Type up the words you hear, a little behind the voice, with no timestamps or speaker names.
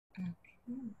Okay.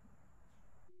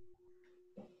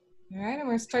 All right, and we're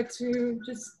going to start to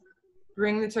just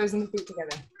bring the toes and the feet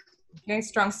together. Okay,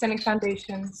 strong standing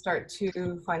foundation. Start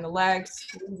to find the legs,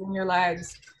 squeezing your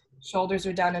legs. Shoulders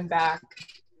are down and back.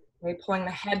 Okay, pulling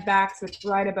the head back so it's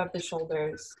right above the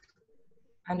shoulders.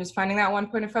 And just finding that one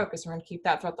point of focus. We're going to keep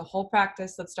that throughout the whole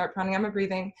practice. Let's start pranayama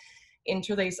breathing.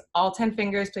 Interlace all 10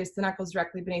 fingers. Place the knuckles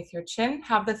directly beneath your chin.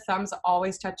 Have the thumbs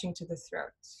always touching to the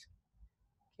throat.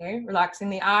 Okay, relaxing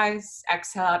the eyes.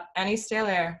 Exhale out any stale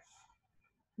air.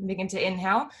 Begin to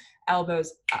inhale,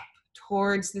 elbows up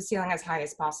towards the ceiling as high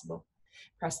as possible.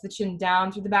 Press the chin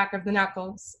down through the back of the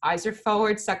knuckles. Eyes are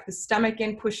forward, suck the stomach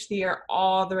in, push the air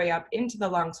all the way up into the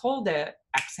lungs. Hold it,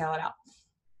 exhale it out.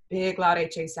 Big loud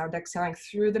HA sound, exhaling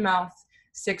through the mouth.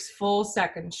 6 full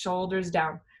seconds, shoulders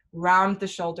down. Round the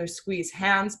shoulders, squeeze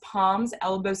hands, palms,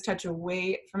 elbows touch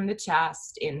away from the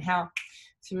chest. Inhale,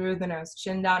 through the nose,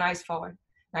 chin down, eyes forward.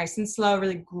 Nice and slow,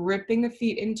 really gripping the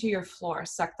feet into your floor.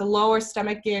 Suck the lower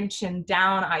stomach in, chin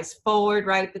down, eyes forward,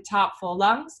 right at the top, full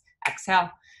lungs. Exhale,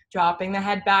 dropping the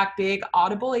head back, big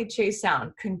audible HA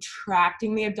sound,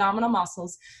 contracting the abdominal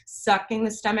muscles, sucking the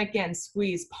stomach in,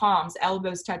 squeeze, palms,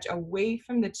 elbows touch away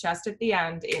from the chest at the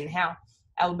end. Inhale,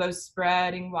 elbows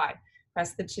spreading wide.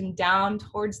 Press the chin down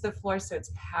towards the floor so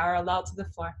it's parallel to the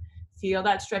floor. Feel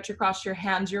that stretch across your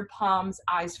hands, your palms,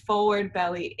 eyes forward,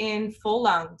 belly in, full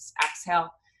lungs. Exhale,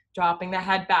 dropping the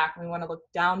head back. We want to look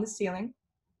down the ceiling.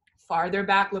 Farther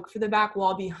back, look for the back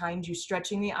wall behind you,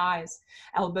 stretching the eyes.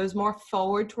 Elbows more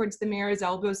forward towards the mirrors,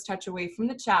 elbows touch away from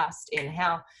the chest.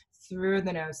 Inhale, through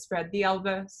the nose, spread the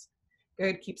elbows.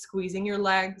 Good, keep squeezing your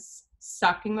legs,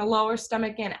 sucking the lower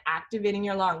stomach in, activating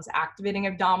your lungs, activating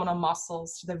abdominal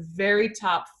muscles to the very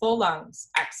top, full lungs.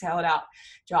 Exhale it out,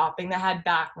 dropping the head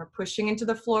back. We're pushing into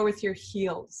the floor with your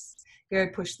heels.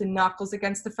 Good, push the knuckles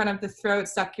against the front of the throat,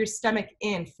 suck your stomach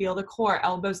in, feel the core,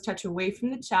 elbows touch away from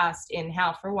the chest.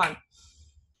 Inhale for 1,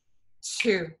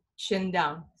 2, chin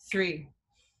down, 3,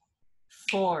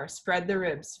 4, spread the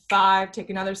ribs, 5, take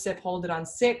another sip, hold it on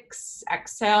 6,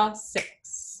 exhale,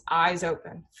 6, eyes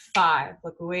open, 5,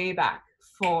 look way back,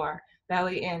 4,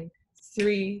 belly in,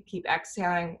 3, keep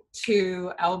exhaling,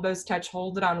 2, elbows touch,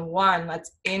 hold it on 1,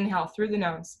 let's inhale through the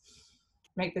nose.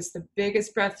 Make this the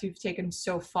biggest breath you've taken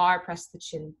so far. Press the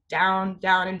chin down,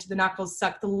 down into the knuckles.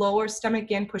 Suck the lower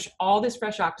stomach in. Push all this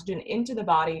fresh oxygen into the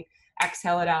body.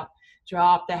 Exhale it out.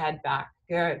 Drop the head back.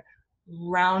 Good.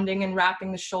 Rounding and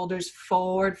wrapping the shoulders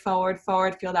forward, forward,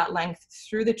 forward. Feel that length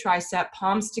through the tricep.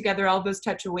 Palms together, elbows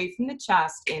touch away from the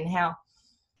chest. Inhale.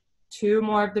 2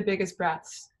 more of the biggest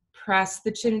breaths. Press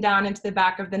the chin down into the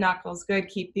back of the knuckles. Good.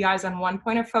 Keep the eyes on one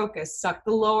point of focus. Suck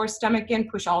the lower stomach in.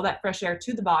 Push all that fresh air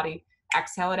to the body.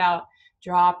 Exhale it out,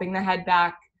 dropping the head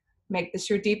back. Make this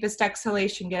your deepest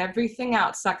exhalation. Get everything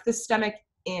out. Suck the stomach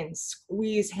in.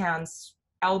 Squeeze hands,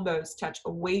 elbows touch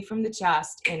away from the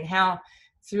chest. Inhale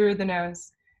through the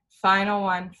nose. Final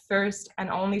one, first and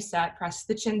only set. Press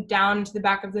the chin down into the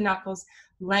back of the knuckles.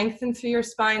 Lengthen through your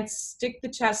spine. Stick the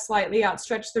chest slightly out.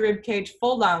 Stretch the rib cage,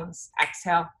 full lungs.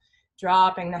 Exhale,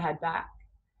 dropping the head back.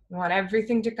 You want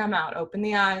everything to come out. Open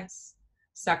the eyes.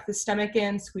 Suck the stomach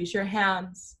in. Squeeze your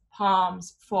hands.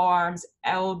 Palms, forearms,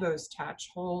 elbows touch,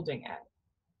 holding it.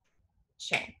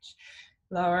 Change.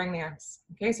 Lowering the arms.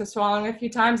 Okay, so swallowing a few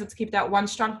times. Let's keep that one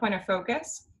strong point of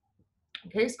focus.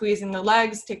 Okay, squeezing the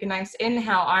legs. Take a nice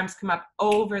inhale. Arms come up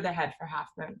over the head for half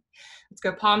moon. Let's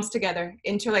go palms together.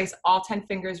 Interlace all 10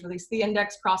 fingers. Release the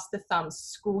index, cross the thumbs.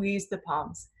 Squeeze the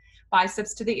palms.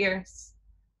 Biceps to the ears.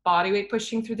 Body weight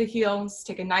pushing through the heels.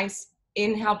 Take a nice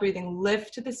inhale, breathing,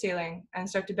 lift to the ceiling, and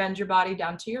start to bend your body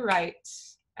down to your right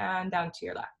and down to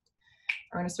your left.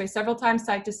 We're going to sway several times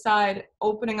side to side,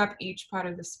 opening up each part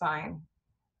of the spine.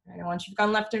 And once you've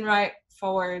gone left and right,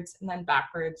 forwards, and then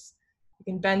backwards, you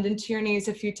can bend into your knees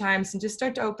a few times and just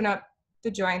start to open up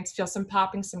the joints. Feel some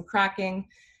popping, some cracking.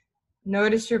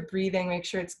 Notice your breathing. Make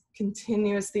sure it's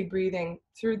continuously breathing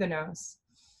through the nose.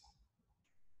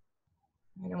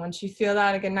 And once you feel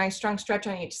that, again, nice strong stretch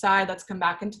on each side. Let's come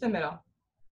back into the middle.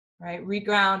 Right,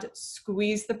 reground,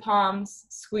 squeeze the palms,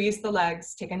 squeeze the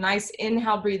legs. Take a nice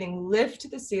inhale, breathing, lift to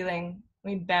the ceiling.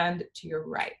 We bend to your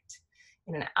right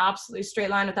in an absolutely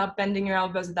straight line without bending your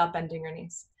elbows, without bending your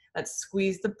knees. Let's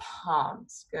squeeze the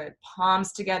palms. Good.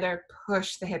 Palms together,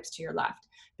 push the hips to your left.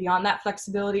 Beyond that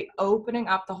flexibility, opening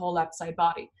up the whole left side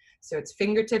body. So it's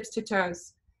fingertips to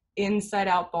toes, inside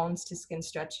out, bones to skin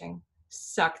stretching.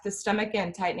 Suck the stomach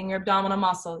in, tightening your abdominal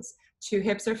muscles. 2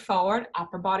 hips are forward,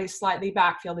 upper body slightly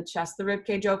back. Feel the chest, the rib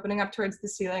cage opening up towards the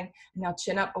ceiling. Now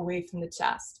chin up away from the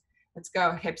chest. Let's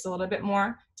go. Hips a little bit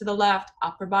more to the left,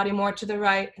 upper body more to the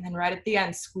right, and then right at the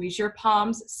end, squeeze your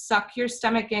palms, suck your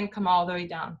stomach in, come all the way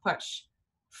down. Push.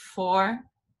 4,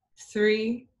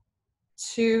 3,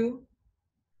 2,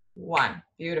 1.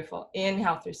 Beautiful.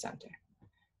 Inhale through center.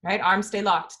 Right, arms stay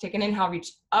locked. Take an inhale,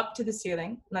 reach up to the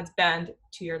ceiling. Let's bend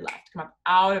to your left. Come up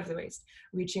out of the waist.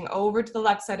 Reaching over to the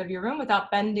left side of your room without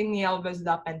bending the elbows,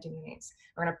 without bending the knees.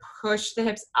 We're gonna push the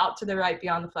hips out to the right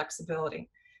beyond the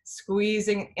flexibility.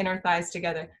 Squeezing inner thighs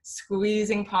together,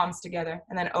 squeezing palms together,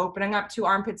 and then opening up two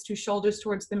armpits, two shoulders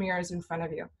towards the mirrors in front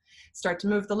of you. Start to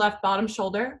move the left bottom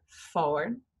shoulder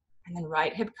forward, and then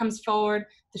right hip comes forward.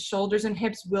 The shoulders and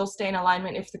hips will stay in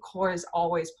alignment if the core is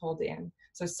always pulled in.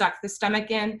 So suck the stomach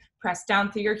in, press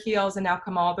down through your heels, and now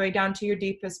come all the way down to your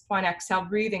deepest point. Exhale,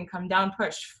 breathing, come down,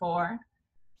 push. 4,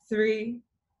 3,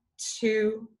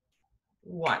 2,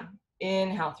 1.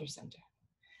 Inhale through center.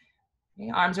 Okay,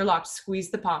 arms are locked,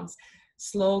 squeeze the palms.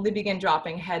 Slowly begin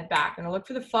dropping, head back. And look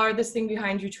for the farthest thing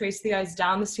behind you, trace the eyes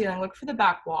down the ceiling, look for the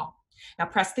back wall. Now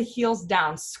press the heels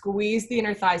down, squeeze the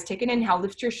inner thighs, take an inhale,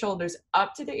 lift your shoulders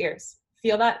up to the ears.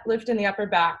 Feel that lift in the upper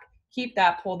back. Keep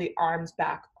that, pull the arms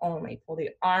back only. Pull the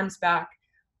arms back,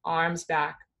 arms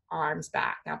back, arms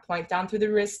back. Now point down through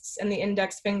the wrists and the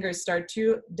index fingers. Start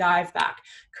to dive back,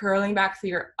 curling back through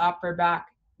your upper back,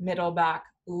 middle back,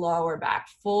 lower back.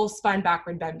 Full spine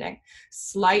backward bending.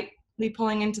 Slightly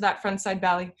pulling into that front side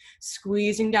belly,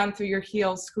 squeezing down through your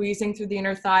heels, squeezing through the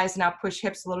inner thighs. Now push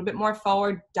hips a little bit more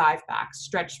forward, dive back,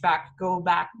 stretch back, go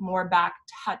back, more back,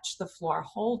 touch the floor,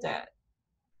 hold it.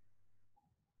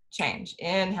 Change,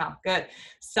 inhale, good.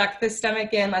 Suck the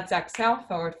stomach in, let's exhale,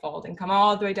 forward fold, and come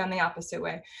all the way down the opposite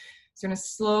way. So you're gonna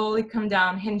slowly come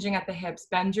down, hinging at the hips.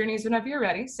 Bend your knees whenever you're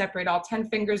ready. Separate all 10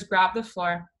 fingers, grab the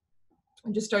floor,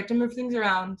 and just start to move things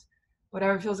around,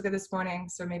 whatever feels good this morning.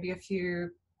 So maybe a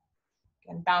few,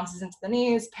 again, bounces into the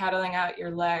knees, paddling out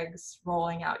your legs,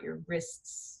 rolling out your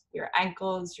wrists, your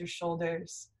ankles, your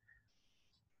shoulders.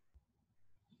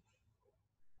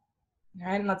 All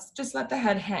right, and let's just let the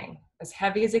head hang as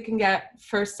heavy as it can get.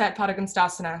 First set,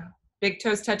 Padangusthasana. Big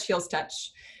toes touch, heels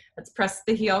touch. Let's press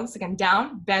the heels, again,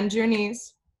 down, bend your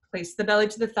knees, place the belly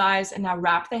to the thighs, and now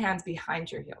wrap the hands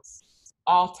behind your heels.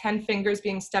 All 10 fingers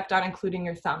being stepped out, including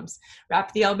your thumbs.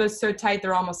 Wrap the elbows so tight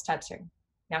they're almost touching.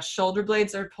 Now shoulder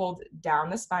blades are pulled down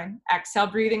the spine. Exhale,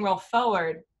 breathing, roll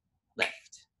forward, lift.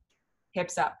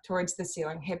 Hips up towards the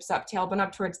ceiling, hips up, tailbone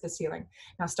up towards the ceiling.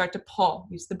 Now start to pull.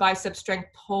 Use the bicep strength,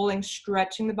 pulling,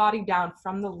 stretching the body down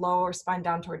from the lower spine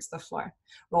down towards the floor.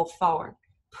 Roll forward.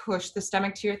 Push the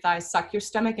stomach to your thighs, suck your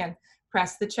stomach in.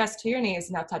 Press the chest to your knees.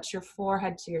 Now touch your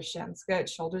forehead to your shins. Good,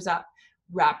 shoulders up.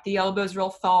 Wrap the elbows,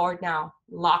 roll forward now.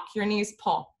 Lock your knees,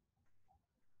 pull.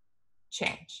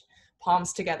 Change.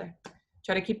 Palms together.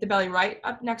 Try to keep the belly right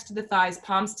up next to the thighs,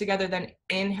 palms together, then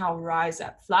inhale, rise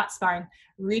up. Flat spine,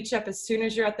 reach up as soon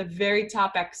as you're at the very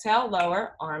top. Exhale,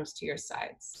 lower, arms to your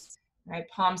sides. All right,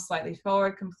 palms slightly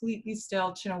forward, completely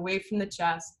still, chin away from the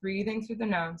chest, breathing through the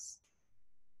nose.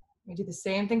 We do the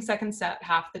same thing second set,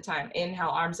 half the time. Inhale,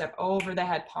 arms up over the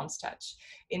head, palms touch.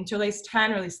 Interlace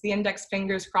 10, release the index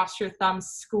fingers, cross your thumbs,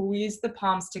 squeeze the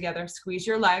palms together, squeeze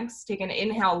your legs. Take an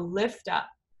inhale, lift up,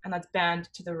 and let's bend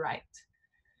to the right.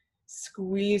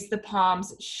 Squeeze the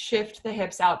palms, shift the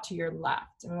hips out to your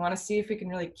left. And we want to see if we can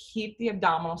really keep the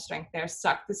abdominal strength there.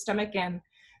 Suck the stomach in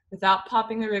without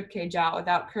popping the rib cage out,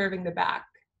 without curving the back.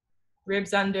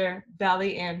 Ribs under,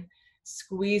 belly in.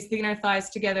 Squeeze the inner thighs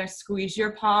together. Squeeze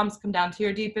your palms, come down to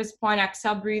your deepest point.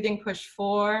 Exhale, breathing, push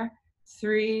 4,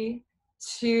 3,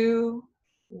 2,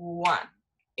 1.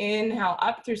 Inhale,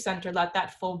 up through center. Let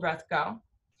that full breath go.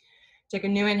 Take a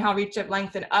new inhale, reach up,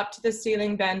 lengthen up to the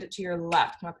ceiling, bend to your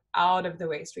left. Come up out of the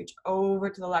waist, reach over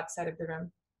to the left side of the room.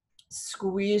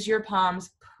 Squeeze your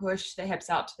palms, push the hips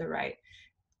out to the right.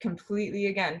 Completely,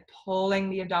 again, pulling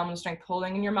the abdominal strength,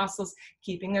 pulling in your muscles,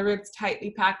 keeping the ribs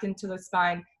tightly packed into the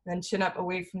spine, then chin up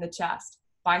away from the chest.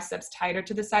 Biceps tighter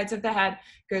to the sides of the head.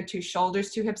 Good, 2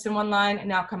 shoulders, 2 hips in one line. And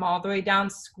now come all the way down,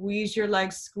 squeeze your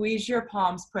legs, squeeze your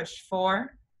palms, push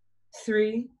 4,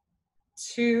 3,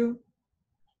 2,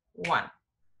 1.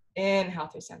 Inhale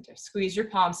through center. Squeeze your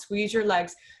palms, squeeze your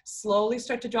legs. Slowly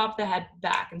start to drop the head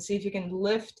back and see if you can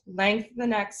lift, lengthen the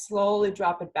neck, slowly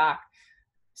drop it back.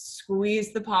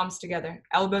 Squeeze the palms together.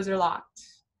 Elbows are locked.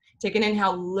 Take an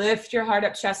inhale, lift your heart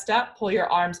up, chest up, pull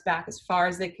your arms back as far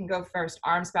as they can go first.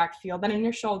 Arms back, feel that in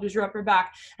your shoulders, your upper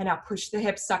back. And now push the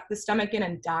hips, suck the stomach in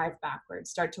and dive backwards.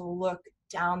 Start to look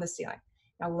down the ceiling.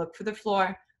 Now look for the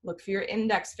floor. Look for your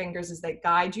index fingers as they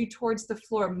guide you towards the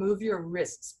floor. Move your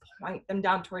wrists, point them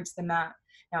down towards the mat.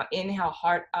 Now inhale,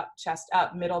 heart up, chest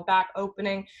up, middle back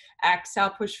opening. Exhale,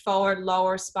 push forward,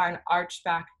 lower spine, arch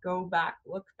back, go back,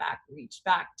 look back, reach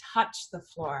back, touch the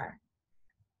floor.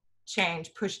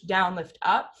 Change, push down, lift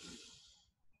up.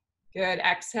 Good,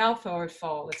 exhale, forward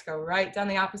fold. Let's go right down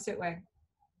the opposite way.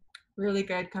 Really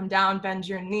good, come down, bend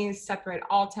your knees, separate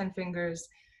all 10 fingers.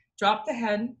 Drop the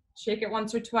head, shake it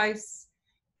once or twice,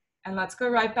 and let's go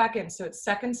right back in. So it's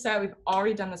second set, we've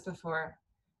already done this before.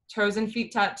 Toes and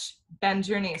feet touch, bend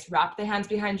your knees, wrap the hands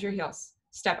behind your heels.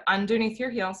 Step underneath your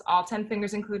heels, all 10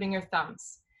 fingers including your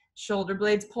thumbs. Shoulder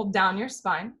blades pulled down your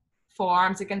spine,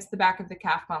 forearms against the back of the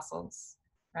calf muscles.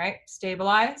 Right,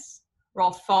 stabilize,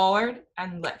 roll forward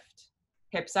and lift.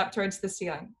 Hips up towards the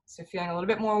ceiling. So feeling a little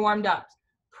bit more warmed up.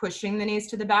 Pushing the knees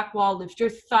to the back wall, lift your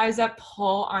thighs up,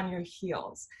 pull on your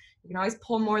heels. You can always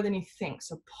pull more than you think,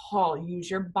 so pull, use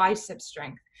your bicep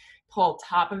strength. Pull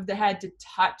top of the head to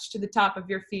touch to the top of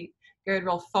your feet. Good,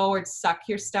 roll forward, suck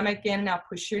your stomach in. Now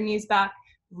push your knees back,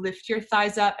 lift your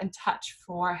thighs up and touch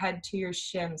forehead to your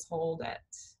shins, hold it.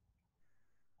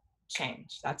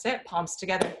 Change, that's it, palms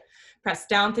together. Press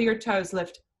down through your toes,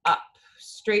 lift up,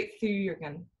 straight through your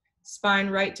spine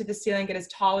right to the ceiling, get as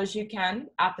tall as you can.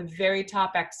 At the very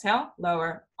top, exhale,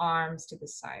 lower arms to the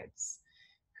sides.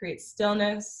 Create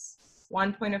stillness,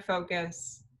 one point of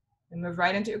focus, and move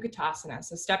right into Utkatasana.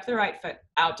 So step the right foot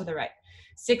out to the right.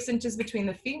 6 inches between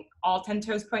the feet, all 10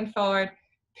 toes point forward,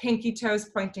 pinky toes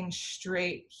pointing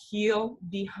straight, heel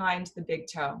behind the big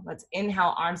toe. Let's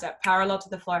inhale, arms up, parallel to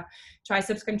the floor.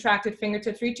 Triceps contracted,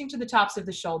 fingertips reaching to the tops of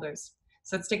the shoulders.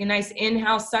 So let's take a nice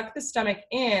inhale, suck the stomach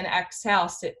in, exhale,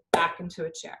 sit back into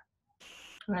a chair.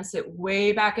 I'm gonna sit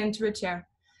way back into a chair.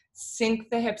 Sink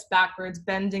the hips backwards,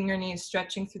 bending your knees,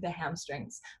 stretching through the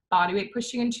hamstrings. Body weight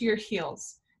pushing into your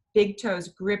heels. Big toes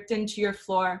gripped into your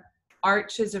floor.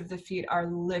 Arches of the feet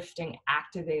are lifting,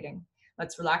 activating.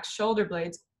 Let's relax shoulder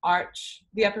blades, arch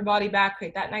the upper body back,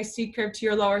 create that nice C curve to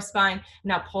your lower spine.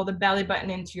 Now pull the belly button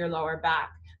into your lower back.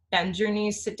 Bend your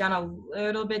knees, sit down a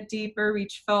little bit deeper,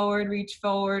 reach forward, reach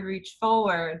forward, reach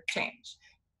forward, change.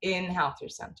 Inhale through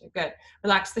center, good.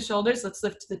 Relax the shoulders, let's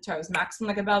lift to the toes, maximum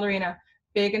like a ballerina.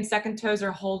 Big and second toes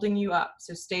are holding you up.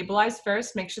 So stabilize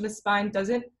first, make sure the spine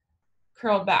doesn't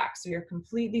curl back. So you're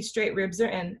completely straight, ribs are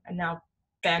in, and now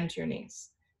bend your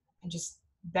knees. And just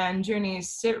bend your knees,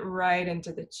 sit right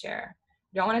into the chair.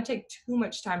 You don't want to take too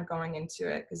much time going into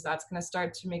it because that's going to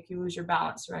start to make you lose your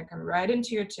balance. So you're going to come right into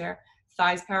your chair.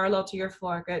 Thighs parallel to your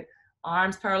floor, good.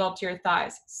 Arms parallel to your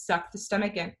thighs. Suck the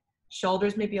stomach in.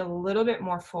 Shoulders maybe a little bit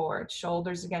more forward.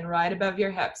 Shoulders again right above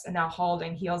your hips. And now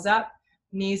holding, heels up,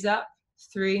 knees up.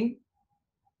 3,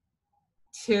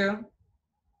 2,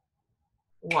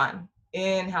 1.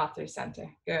 Inhale through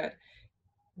center, good.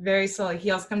 Very slowly,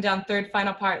 heels come down, third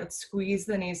final part. Let's squeeze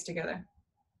the knees together.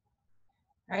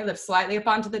 All right, lift slightly up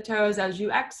onto the toes. As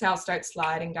you exhale, start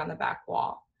sliding down the back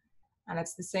wall. And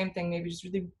it's the same thing, maybe just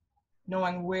really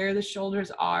knowing where the shoulders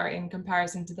are in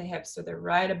comparison to the hips. So they're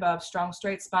right above, strong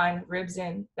straight spine, ribs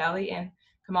in, belly in.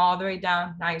 Come all the way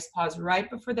down. Nice, pause right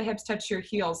before the hips touch your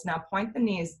heels. Now point the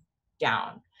knees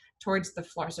down towards the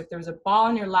floor. So if there was a ball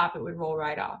in your lap, it would roll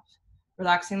right off.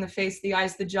 Relaxing the face, the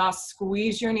eyes, the jaw,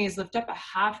 squeeze your knees, lift up a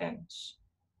 ½ inch.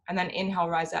 And then inhale,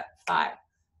 rise up, 5,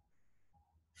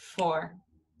 4,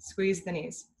 squeeze the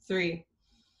knees, 3,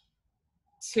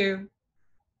 2,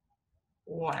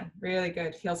 1. Really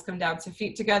good. Heels come down. So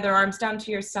feet together, arms down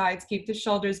to your sides. Keep the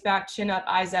shoulders back, chin up,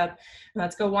 eyes up. And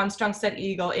let's go one strong set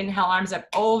eagle. Inhale, arms up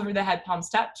over the head, palms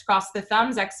touch. Cross the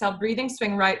thumbs. Exhale, breathing.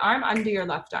 Swing right arm under your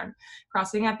left arm.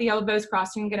 Crossing at the elbows,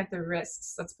 crossing again at the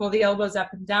wrists. Let's pull the elbows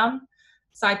up and down,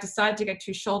 side to side to get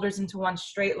 2 shoulders into one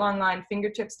straight long line.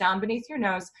 Fingertips down beneath your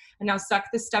nose. And now suck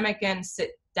the stomach in.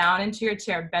 Sit down into your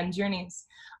chair. Bend your knees.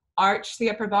 Arch the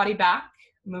upper body back.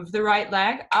 Move the right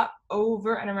leg up,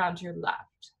 over, and around your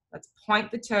left. Let's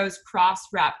point the toes, cross,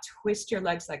 wrap, twist your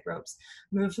legs like ropes.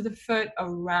 Move the foot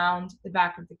around the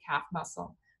back of the calf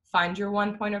muscle. Find your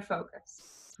one point of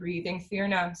focus. Breathing through your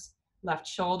nose. Left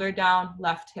shoulder down,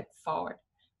 left hip forward.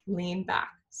 Lean back.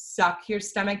 Suck your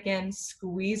stomach in,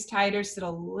 squeeze tighter, sit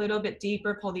a little bit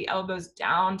deeper, pull the elbows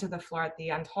down to the floor at the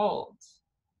end. Hold.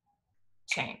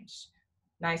 Change.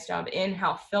 Nice job.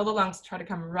 Inhale, fill the lungs, try to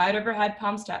come right overhead,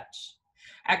 palms touch.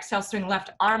 Exhale, swing left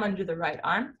arm under the right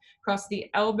arm. Cross the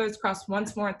elbows, cross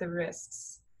once more at the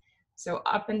wrists. So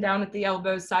up and down at the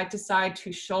elbows, side to side,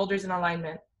 2 shoulders in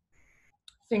alignment.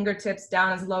 Fingertips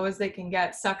down as low as they can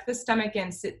get. Suck the stomach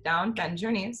in, sit down, bend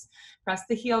your knees. Press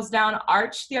the heels down,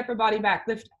 arch the upper body back,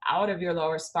 lift out of your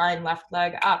lower spine, left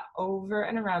leg up, over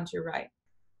and around your right.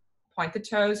 Point the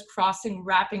toes, crossing,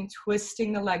 wrapping,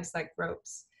 twisting the legs like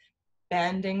ropes.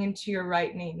 Bending into your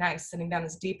right knee. Nice, sitting down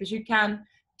as deep as you can.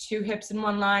 2 hips in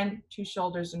one line, 2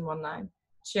 shoulders in one line.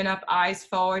 Chin up, eyes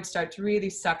forward, start to really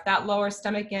suck that lower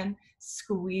stomach in,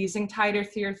 squeezing tighter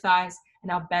through your thighs. And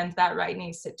now bend that right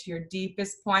knee, sit to your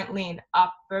deepest point, lean,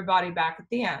 upper body back at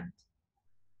the end.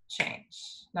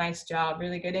 Change. Nice job,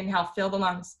 really good. Inhale, fill the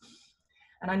lungs.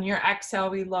 And on your exhale,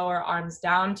 we lower arms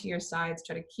down to your sides.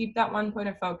 Try to keep that one point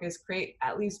of focus. Create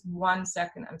at least 1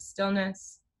 second of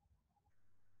stillness.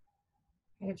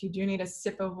 And if you do need a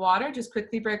sip of water, just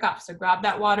quickly break off. So grab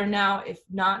that water now. If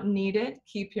not needed,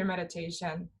 keep your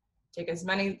meditation. Take as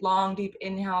many long, deep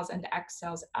inhales and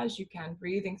exhales as you can,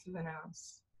 breathing through the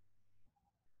nose.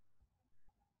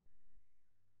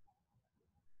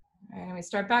 And we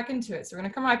start back into it. So we're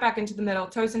gonna come right back into the middle.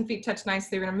 Toes and feet touch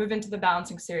nicely. We're gonna move into the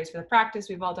balancing series for the practice.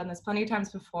 We've all done this plenty of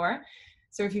times before.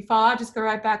 So if you fall out, just go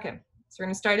right back in. So we're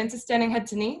gonna start into standing head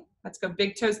to knee. Let's go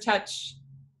big toes touch,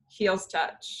 heels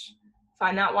touch.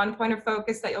 Find that one point of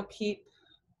focus that you'll keep.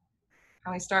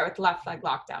 And we start with left leg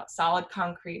locked out, solid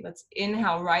concrete. Let's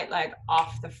inhale, right leg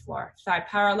off the floor. Thigh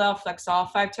parallel, flex all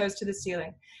 5 toes to the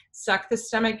ceiling. Suck the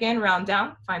stomach in, round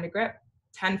down, find a grip.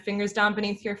 10 fingers down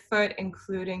beneath your foot,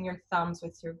 including your thumbs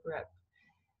with your grip.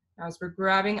 Now as we're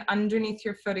grabbing underneath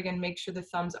your foot again, make sure the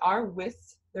thumbs are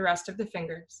with the rest of the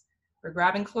fingers. We're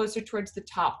grabbing closer towards the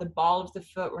top, the ball of the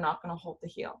foot. We're not gonna hold the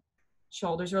heel.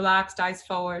 Shoulders relaxed, eyes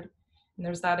forward. And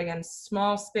there's that again,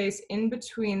 small space in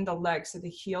between the legs so the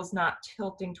heel's not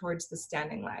tilting towards the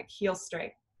standing leg. Heel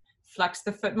straight. Flex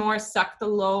the foot more, suck the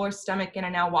lower stomach in,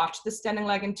 and now watch the standing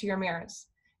leg into your mirrors.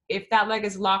 If that leg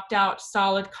is locked out,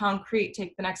 solid concrete,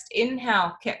 take the next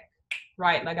inhale, kick,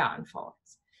 right leg out and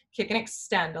forwards. Kick and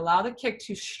extend, allow the kick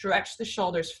to stretch the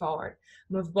shoulders forward.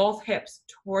 Move both hips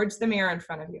towards the mirror in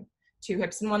front of you. 2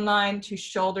 hips in one line, 2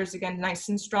 shoulders, again, nice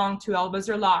and strong, 2 elbows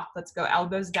are locked. Let's go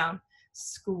elbows down,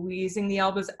 squeezing the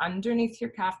elbows underneath your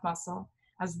calf muscle.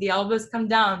 As the elbows come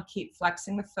down, keep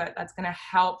flexing the foot. That's gonna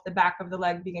help the back of the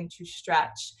leg begin to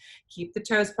stretch. Keep the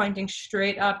toes pointing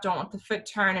straight up. Don't let the foot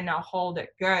turn, and now hold it.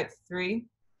 Good. 3,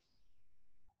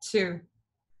 2,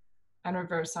 and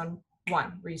reverse on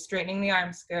 1. Re-straightening the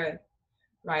arms. Good.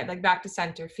 Right leg back to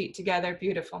center, feet together.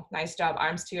 Beautiful. Nice job.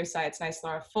 Arms to your sides. Nice,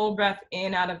 Laura. Full breath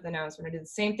in, out of the nose. We're gonna do the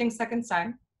same thing second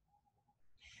side.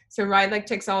 So right leg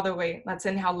takes all the weight. Let's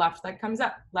inhale, left leg comes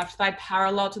up. Left thigh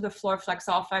parallel to the floor, flex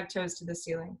all 5 toes to the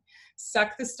ceiling.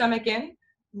 Suck the stomach in,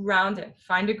 round it.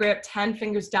 Find a grip, 10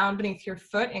 fingers down beneath your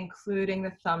foot, including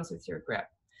the thumbs with your grip.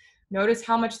 Notice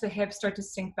how much the hips start to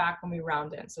sink back when we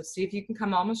round in. So see if you can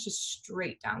come almost just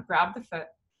straight down. Grab the foot,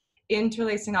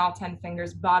 interlacing all 10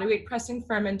 fingers, body weight pressing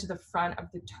firm into the front of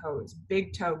the toes.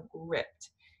 Big toe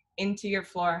gripped into your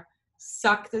floor.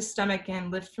 Suck the stomach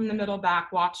in, lift from the middle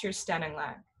back, watch your standing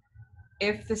leg.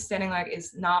 If the standing leg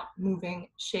is not moving,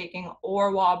 shaking,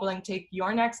 or wobbling, take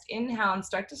your next inhale and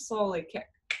start to slowly kick.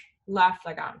 Left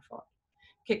leg on forward.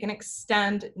 Kick and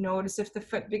extend. Notice if the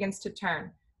foot begins to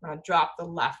turn. I'm gonna drop the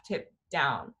left hip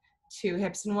down. 2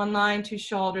 hips in one line, 2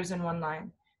 shoulders in one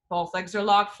line. Both legs are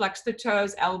locked, flex the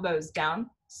toes, elbows down.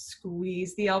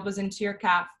 Squeeze the elbows into your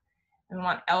calf. And we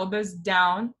want elbows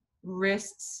down,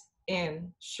 wrists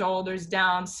in, shoulders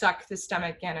down, suck the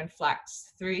stomach in and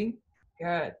flex. 3,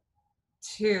 good.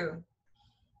 2,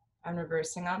 and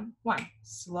reversing on 1.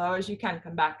 Slow as you can,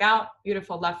 come back out.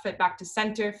 Beautiful, left foot back to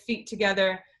center, feet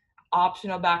together,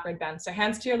 optional backward bend. So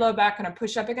hands to your low back, gonna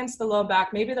push up against the low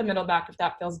back, maybe the middle back if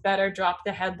that feels better. Drop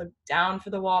the head, look down for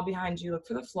the wall behind you, look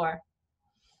for the floor.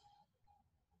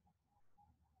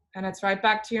 And it's right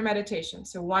back to your meditation.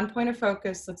 So 1 point of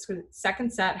focus, let's go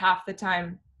second set, half the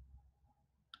time.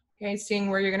 Okay, seeing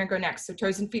where you're gonna go next. So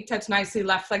toes and feet touch nicely,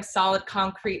 left leg solid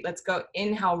concrete. Let's go,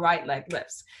 inhale, right leg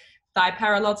lifts. Thigh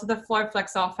parallel to the floor,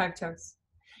 flex all 5 toes.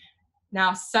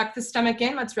 Now suck the stomach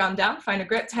in, let's round down. Find a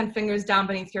grip, 10 fingers down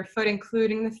beneath your foot,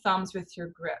 including the thumbs with your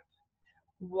grip.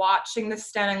 Watching the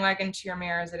standing leg into your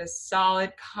mirrors. It is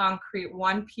solid concrete,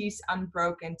 one piece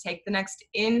unbroken. Take the next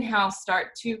inhale,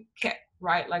 start to kick,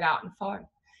 right leg out and forward.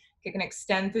 Kick and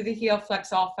extend through the heel,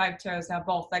 flex all 5 toes. Now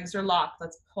both legs are locked.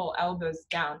 Let's pull elbows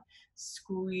down.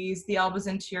 Squeeze the elbows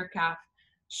into your calf.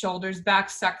 Shoulders back,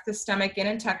 suck the stomach in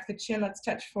and tuck the chin. Let's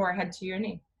touch forehead to your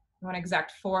knee. You want to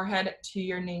exact forehead to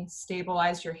your knee.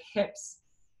 Stabilize your hips.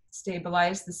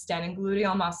 Stabilize the standing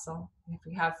gluteal muscle. If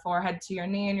we have forehead to your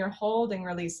knee and you're holding,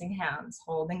 releasing hands.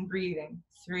 Holding, breathing.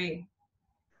 3.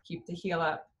 Keep the heel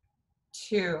up.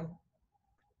 2.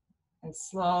 And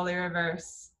slowly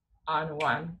reverse on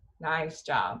 1. Nice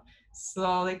job.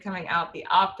 Slowly coming out the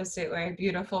opposite way.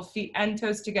 Beautiful. Feet and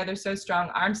toes together, so strong.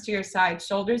 Arms to your side,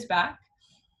 shoulders back.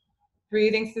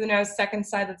 Breathing through the nose, second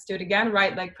side. Let's do it again.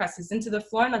 Right leg presses into the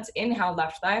floor, and let's inhale,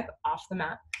 left leg off the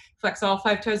mat. Flex all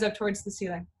 5 toes up towards the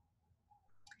ceiling.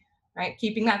 right?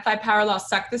 Keeping that thigh parallel,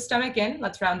 suck the stomach in.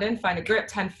 Let's round in, find a grip,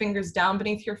 10 fingers down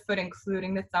beneath your foot,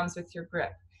 including the thumbs with your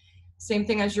grip. Same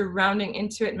thing as you're rounding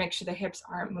into it, make sure the hips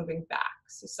aren't moving back.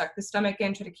 So suck the stomach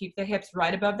in, try to keep the hips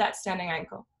right above that standing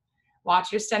ankle.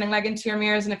 Watch your standing leg into your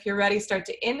mirrors, and if you're ready, start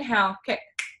to inhale, kick,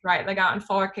 right leg out and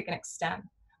forward, kick and extend.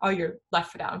 Oh, your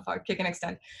left foot out and forward, kick and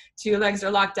extend. 2 legs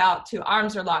are locked out, 2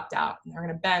 arms are locked out. And we're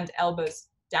gonna bend elbows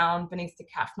down beneath the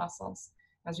calf muscles.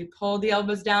 As you pull the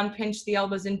elbows down, pinch the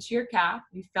elbows into your calf.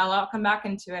 You fell out, come back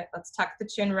into it. Let's tuck the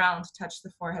chin round, touch the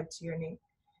forehead to your knee.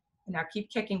 And now keep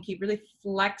kicking, keep really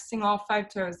flexing all 5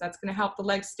 toes. That's gonna help the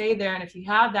legs stay there. And if you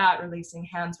have that, releasing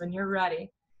hands when you're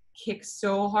ready. Kick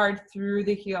so hard through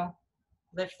the heel.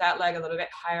 Lift that leg a little bit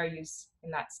higher, use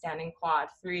in that standing quad.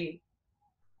 3,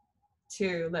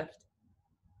 2, lift.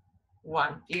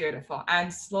 1, beautiful.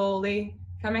 And slowly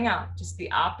coming out, just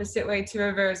the opposite way to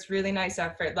reverse. Really nice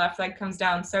effort. Left leg comes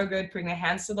down, so good. Bring the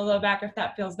hands to the low back if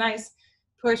that feels nice.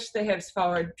 Push the hips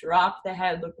forward, drop the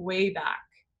head, look way back.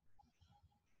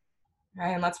 All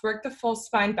right, and let's work the full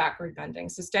spine backward bending.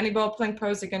 So standing bow plank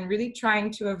pose, again, really trying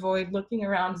to avoid looking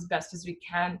around as best as we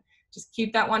can. Just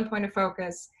keep that one point of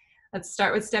focus. Let's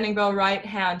start with standing bow, right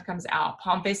hand comes out,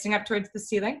 palm facing up towards the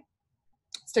ceiling.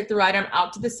 Stick the right arm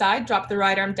out to the side, drop the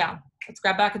right arm down. Let's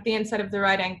grab back at the inside of the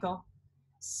right ankle.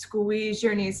 Squeeze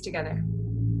your knees together.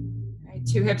 All right,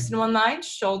 2 hips in one line,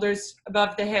 shoulders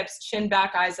above the hips, chin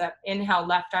back, eyes up. Inhale,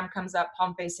 left arm comes up,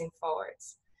 palm facing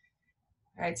forwards.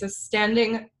 All right, so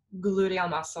standing gluteal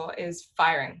muscle is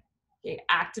firing. Okay,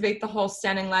 activate the whole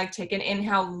standing leg. Take an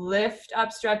inhale, lift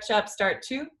up, stretch up, start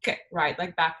to kick, right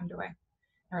leg back and away.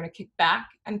 We're gonna kick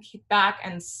back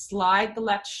and slide the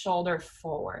left shoulder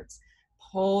forwards.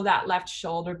 Pull that left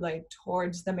shoulder blade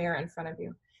towards the mirror in front of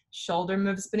you. Shoulder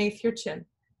moves beneath your chin.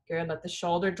 Good, let the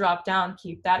shoulder drop down.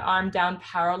 Keep that arm down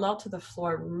parallel to the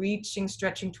floor, reaching,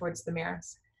 stretching towards the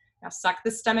mirrors. Now suck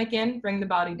the stomach in, bring the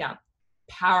body down.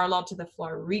 Parallel to the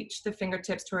floor, reach the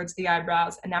fingertips towards the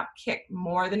eyebrows, and now kick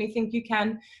more than you think you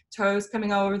can. Toes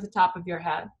coming over the top of your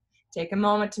head. Take a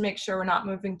moment to make sure we're not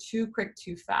moving too quick,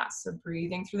 too fast. So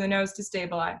breathing through the nose to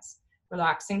stabilize.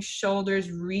 Relaxing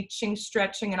shoulders, reaching,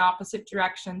 stretching in opposite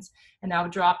directions. And now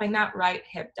dropping that right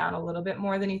hip down a little bit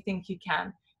more than you think you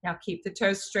can. Now keep the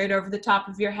toes straight over the top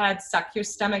of your head. Suck your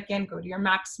stomach in. Go to your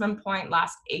maximum point.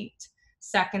 Last 8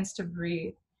 seconds to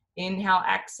breathe. Inhale,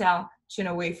 exhale. Chin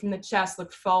away from the chest.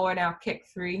 Look forward. Now kick.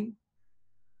 3,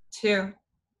 2,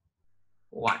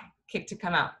 1. Kick to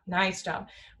come out. Nice job.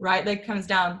 Right leg comes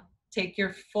down. Take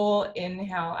your full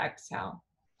inhale, exhale.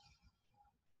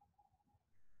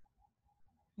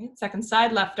 Okay, second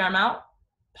side, left arm out,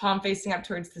 palm facing up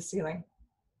towards the ceiling.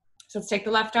 So let's take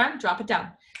the left arm, drop it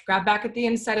down. Grab back at the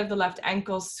inside of the left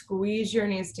ankle, squeeze your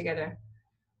knees together.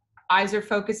 Eyes are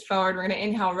focused forward. We're gonna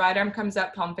inhale, right arm comes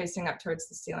up, palm facing up towards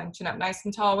the ceiling. Chin up nice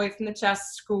and tall away from the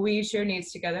chest, squeeze your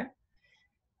knees together.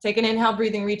 Take an inhale,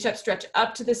 breathing, reach up, stretch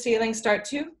up to the ceiling, start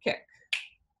to kick.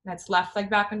 That's left leg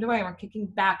back and away, and we're kicking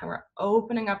back, and we're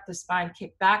opening up the spine.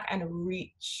 Kick back and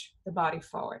reach the body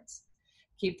forwards.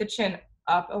 Keep the chin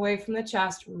up away from the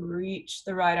chest, reach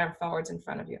the right arm forwards in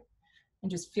front of you. And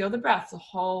just feel the breath the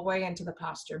whole way into the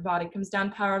posture. Body comes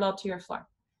down parallel to your floor.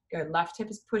 Good, left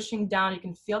hip is pushing down. You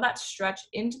can feel that stretch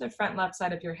into the front left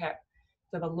side of your hip.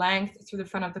 Feel the length through the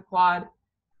front of the quad,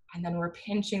 and then we're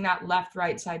pinching that left,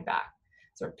 right side back.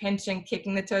 So we're pinching,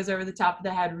 kicking the toes over the top of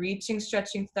the head, reaching,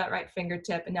 stretching to that right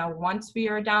fingertip. And now once we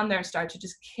are down there, start to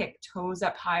just kick toes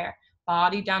up higher,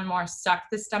 body down more, suck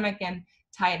the stomach in,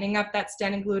 tightening up that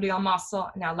standing gluteal muscle.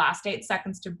 Now last 8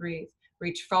 seconds to breathe.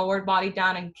 Reach forward, body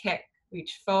down and kick.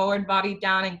 Reach forward, body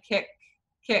down and kick,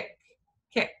 kick,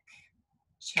 kick.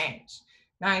 Change.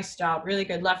 Nice job, really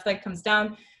good. Left leg comes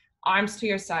down, arms to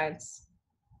your sides.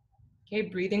 Okay,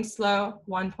 breathing slow,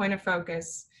 1 point of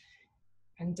focus.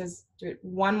 And just do it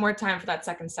one more time for that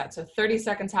second set. So 30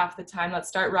 seconds, half the time. Let's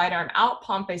start right arm out,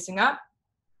 palm facing up.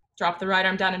 Drop the right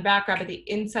arm down and back, grab at the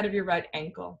inside of your right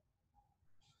ankle.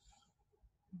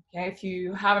 Okay, if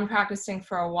you haven't practicing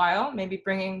for a while, maybe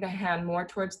bringing the hand more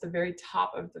towards the very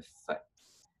top of the foot.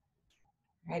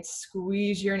 All right,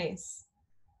 squeeze your knees.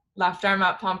 Left arm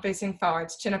up, palm facing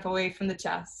forwards, chin up away from the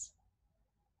chest.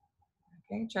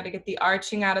 Okay, try to get the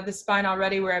arching out of the spine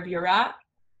already wherever you're at.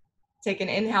 Take an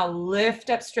inhale, lift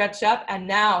up, stretch up, and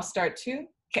now start to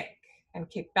kick and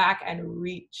kick back and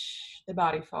reach the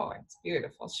body forwards.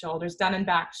 Beautiful. Shoulders down and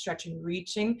back, stretching,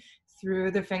 reaching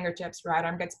through the fingertips. Right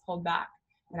arm gets pulled back.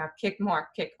 And now kick more.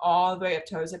 Kick all the way up,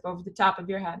 toes up over the top of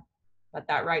your head. Let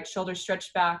that right shoulder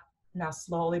stretch back. Now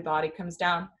slowly body comes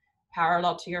down,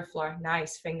 parallel to your floor.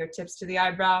 Nice. Fingertips to the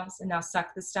eyebrows. And now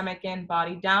suck the stomach in,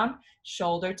 body down,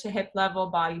 shoulder to hip level,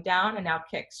 body down, and now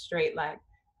kick straight leg.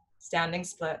 standing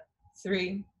split.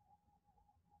 3,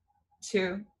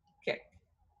 2, kick.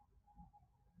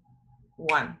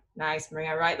 1. Nice,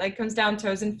 Maria. Right leg comes down,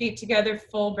 toes and feet together,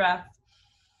 full breath.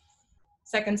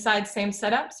 Second side, same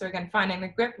setup. So again, finding the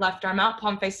grip, left arm out,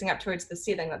 palm facing up towards the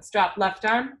ceiling. Let's drop left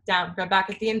arm down, grab back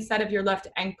at the inside of your left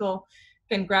ankle.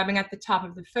 Again, grabbing at the top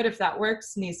of the foot if that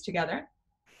works, knees together.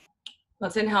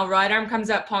 Let's inhale, right arm comes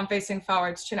up, palm facing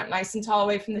forwards, chin up nice and tall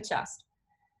away from the chest.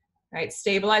 All right,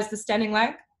 stabilize the standing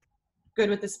leg. Good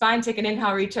with the spine. Take an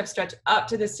inhale, reach up, stretch up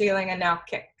to the ceiling, and now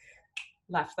kick.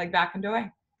 Left leg back and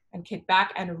away. And kick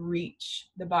back and reach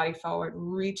the body forward.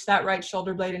 Reach that right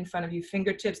shoulder blade in front of you,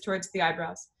 fingertips towards the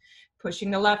eyebrows.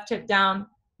 Pushing the left hip down.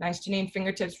 Nice, Janine,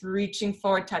 fingertips reaching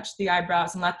forward, touch the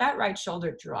eyebrows, and let that right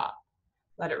shoulder drop.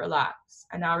 Let it relax.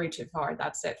 And now reach it forward.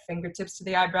 That's it. Fingertips to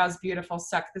the eyebrows. Beautiful.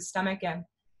 Suck the stomach in.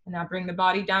 And now bring the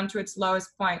body down to its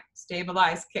lowest point.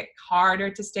 Stabilize. Kick harder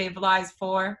to stabilize.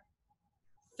 4,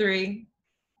 3,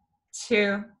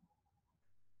 2,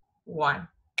 1.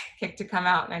 Kick to come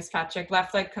out. Nice, Patrick.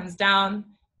 Left leg comes down.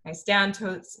 Nice, down,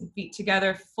 toes and feet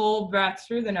together. Full breath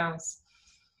through the nose.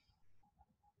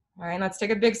 All right, let's take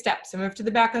a big step. So move to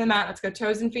the back of the mat. Let's go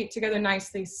toes and feet together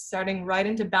nicely, starting right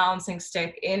into balancing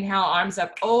stick. Inhale, arms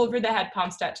up over the head,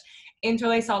 palms touch.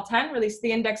 Interlace all 10. Release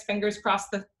the index fingers, cross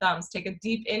the thumbs. Take a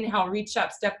deep inhale, reach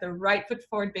up, step the right foot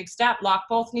forward, big step. Lock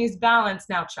both knees, balance.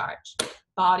 Now charge.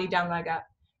 Body down, leg up.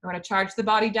 We're going to charge the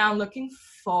body down, looking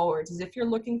forwards, as if you're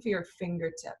looking for your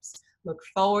fingertips. Look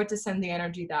forward to send the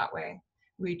energy that way.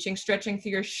 Reaching, stretching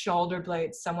through your shoulder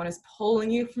blades. Someone is pulling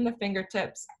you from the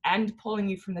fingertips and pulling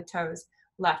you from the toes.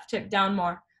 Left hip down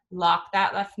more. Lock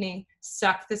that left knee.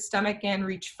 Suck the stomach in.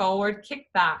 Reach forward. Kick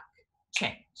back.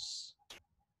 Change.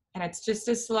 And it's just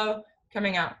as slow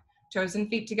coming out. Toes and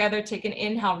feet together. Take an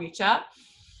inhale. Reach up.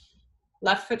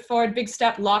 Left foot forward. Big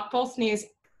step. Lock both knees.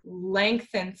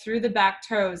 Lengthen through the back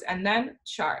toes. And then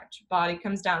charge. Body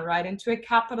comes down right into a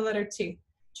capital letter T.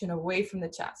 Chin away from the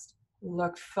chest.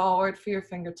 Look forward for your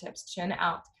fingertips, chin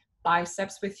out,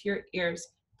 biceps with your ears.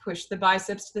 Push the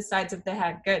biceps to the sides of the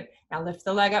head. Good. Now lift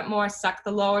the leg up more, suck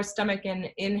the lower stomach in.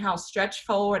 Inhale, stretch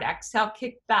forward. Exhale,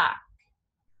 kick back.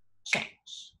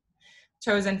 Change.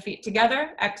 Toes and feet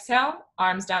together. Exhale,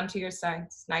 arms down to your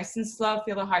sides. Nice and slow.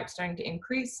 Feel the heart starting to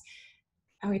increase.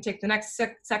 And we take the next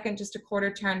second, just a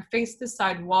quarter turn. Face the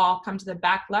side wall. Come to the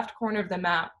back left corner of the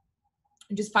mat.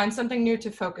 And just find something new to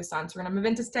focus on. So we're going to move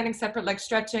into standing separate leg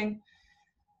stretching.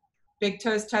 Big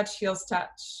toes touch, heels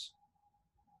touch.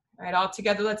 All right, all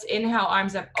together, let's inhale,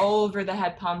 arms up over the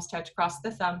head, palms touch, cross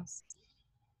the thumbs.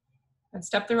 And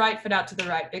step the right foot out to the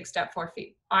right, big step, 4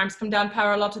 feet. Arms come down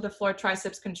parallel to the floor,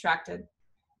 triceps contracted.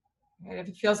 All right, if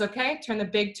it feels okay, turn the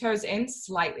big toes in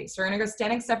slightly. So we're gonna go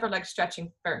standing separate leg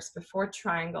stretching first, before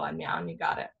triangle and meow, and you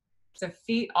got it. So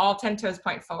feet, all 10 toes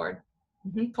point forward.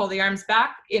 Pull the arms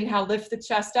back, inhale, lift the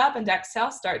chest up, and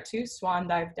exhale, start to swan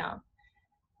dive down.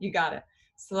 You got it.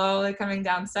 Slowly coming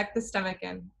down, suck the stomach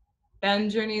in.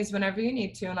 Bend your knees whenever you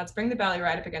need to, and let's bring the belly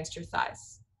right up against your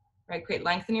thighs. Right, great,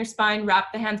 lengthen your spine,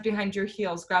 wrap the hands behind your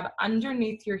heels, grab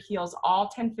underneath your heels, all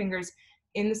 10 fingers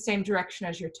in the same direction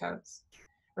as your toes.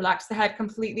 Relax the head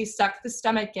completely, suck the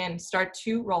stomach in, start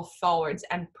to roll forwards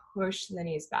and push the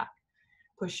knees back.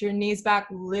 Push your knees back,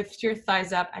 lift your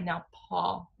thighs up, and now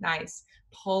pull. Nice.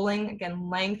 Pulling, again,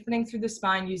 lengthening through the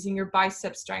spine, using your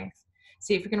bicep strength.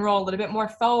 See if you can roll a little bit more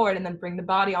forward and then bring the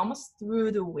body almost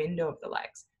through the window of the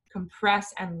legs.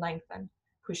 Compress and lengthen.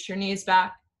 Push your knees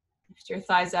back, lift your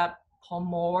thighs up, pull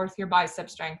more with your bicep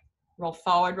strength. Roll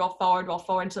forward, roll forward, roll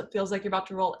forward until it feels like you're about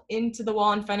to roll into the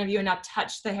wall in front of you, and now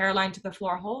touch the hairline to the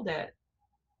floor. Hold it.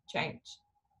 Change.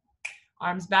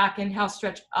 Arms back, inhale,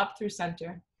 stretch up through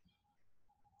center.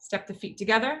 Step the feet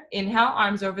together. Inhale,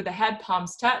 arms over the head,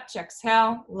 palms touch.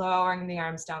 Exhale, lowering the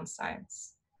arms down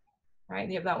sides. All right,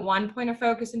 you have that one point of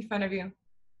focus in front of you.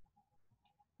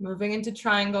 Moving into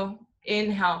triangle.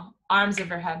 Inhale, arms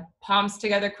overhead, palms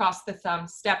together, cross the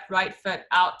thumbs. Step right foot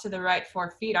out to the right,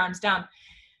 4 feet, arms down.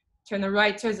 Turn the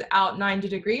right toes out 90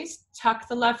 degrees. Tuck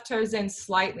the left toes in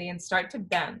slightly and start to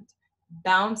bend.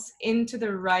 Bounce into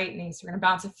the right knee. So we're gonna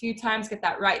bounce a few times, get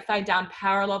that right thigh down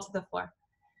parallel to the floor.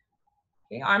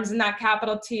 Okay, arms in that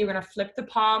capital T. We're gonna flip the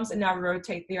palms and now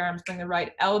rotate the arms. Bring the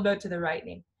right elbow to the right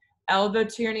knee. Elbow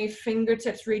to your knee,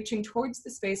 fingertips reaching towards the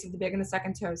space of the big and the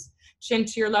second toes. Chin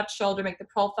to your left shoulder, make the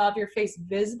profile of your face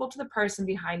visible to the person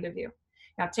behind of you.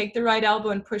 Now take the right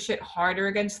elbow and push it harder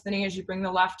against the knee as you bring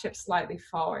the left hip slightly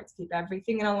forwards. Keep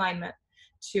everything in alignment.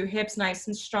 2 hips nice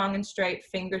and strong and straight.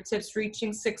 Fingertips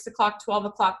reaching 6 o'clock, 12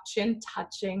 o'clock, chin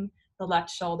touching the left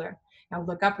shoulder. Now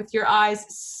look up with your eyes,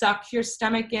 suck your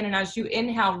stomach in, and as you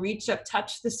inhale, reach up,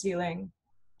 touch the ceiling,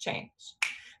 change.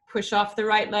 Push off the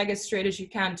right leg as straight as you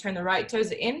can. Turn the right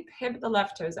toes in, pivot the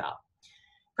left toes out.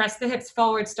 Press the hips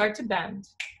forward, start to bend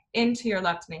into your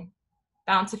left knee.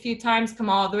 Bounce a few times, come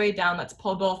all the way down. Let's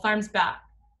pull both arms back.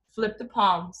 Flip the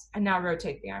palms, and now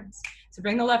rotate the arms. So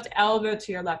bring the left elbow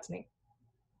to your left knee.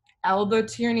 Elbow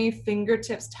to your knee,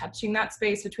 fingertips touching that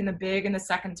space between the big and the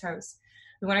second toes.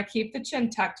 We want to keep the chin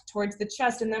tucked towards the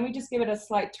chest, and then we just give it a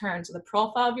slight turn. So the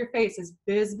profile of your face is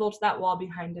visible to that wall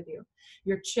behind of you.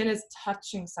 Your chin is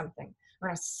touching something. We're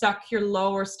going to suck your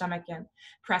lower stomach in.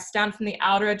 Press down from the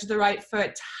outer edge of the right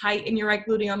foot. Tighten your right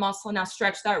gluteal muscle. Now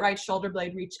stretch that right shoulder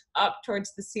blade. Reach up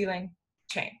towards the ceiling.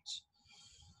 Change.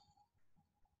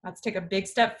 Let's take a big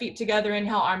step, feet together.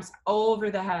 Inhale, arms over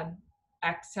the head.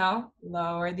 Exhale,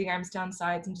 lower the arms down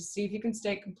sides, and just see if you can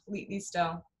stay completely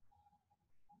still.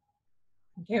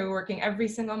 Okay, we're working every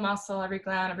single muscle, every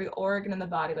gland, every organ in the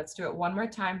body. Let's do it one more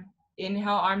time.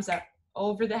 Inhale, arms up,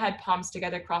 over the head, palms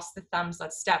together, cross the thumbs.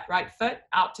 Let's step right foot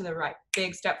out to the right.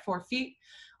 Big step, 4 feet.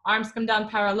 Arms come down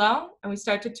parallel, and we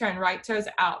start to turn right toes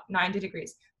out, 90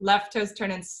 degrees. Left toes turn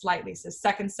in slightly. So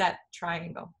second set,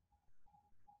 triangle.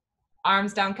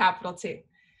 Arms down, capital T.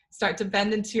 Start to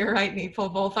bend into your right knee. Pull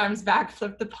both arms back,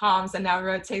 flip the palms, and now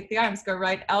rotate the arms. Go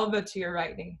right elbow to your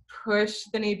right knee. Push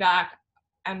the knee back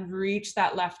and reach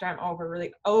that left arm over,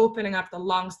 really opening up the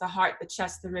lungs, the heart, the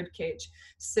chest, the rib cage.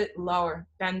 Sit lower.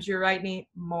 Bend your right knee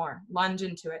more. Lunge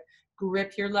into it.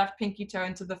 Grip your left pinky toe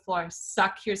into the floor.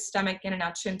 Suck your stomach in and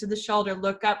out. Chin to the shoulder.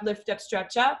 Look up, lift up,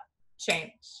 stretch up.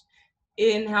 Change.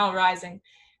 Inhale, rising.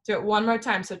 Do it one more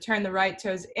time. So turn the right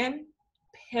toes in.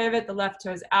 Pivot the left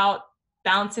toes out.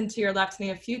 Bounce into your left knee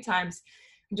a few times.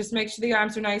 And just make sure the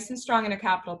arms are nice and strong in a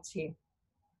capital T.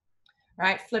 All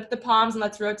right, flip the palms and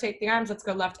let's rotate the arms. Let's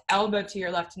go left elbow to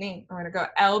your left knee. We're gonna go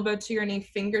elbow to your knee,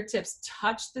 fingertips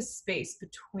touch the space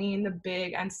between the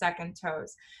big and second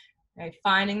toes. Okay,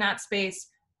 finding that space,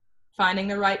 finding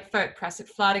the right foot, press it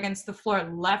flat against the floor,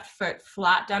 left foot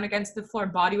flat down against the floor,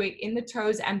 body weight in the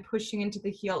toes and pushing into the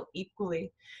heel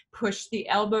equally. Push the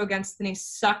elbow against the knee,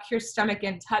 suck your stomach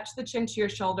in, touch the chin to your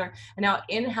shoulder, and now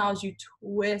inhale as you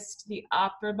twist the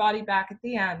upper body back at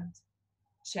the end.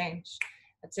 Change.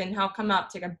 Let's inhale, come up,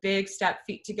 take a big step,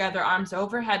 feet together, arms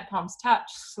overhead, palms touch.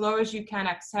 Slow as you can,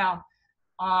 exhale,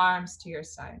 arms to your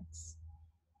sides.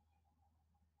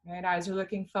 Right, eyes are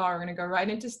looking forward. We're gonna go right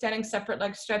into standing, separate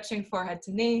leg stretching, forehead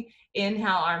to knee. Inhale,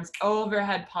 arms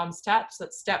overhead, palms touch.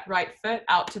 Let's step right foot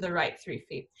out to the right, 3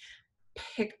 feet.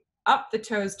 Pick up the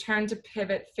toes, turn to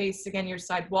pivot, face again your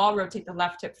side wall, rotate the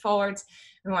left hip forwards.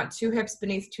 We want 2 hips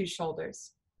beneath 2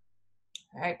 shoulders.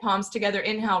 All right, palms together,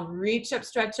 inhale, reach up,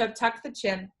 stretch up, tuck the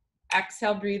chin.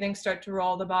 Exhale, breathing, start to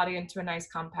roll the body into a nice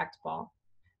compact ball.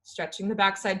 Stretching the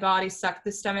backside body, suck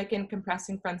the stomach in,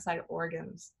 compressing front side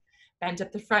organs. Bend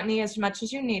up the front knee as much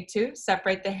as you need to.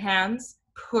 Separate the hands,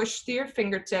 push through your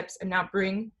fingertips, and now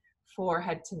bring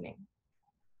forehead to knee.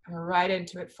 Right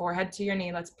into it, forehead to your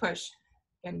knee, let's push.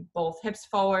 Again, both hips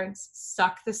forwards,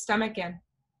 suck the stomach in,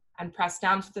 and press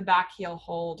down to the back heel,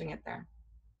 holding it there.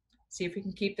 See if we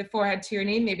can keep the forehead to your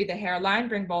knee, maybe the hairline.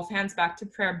 Bring both hands back to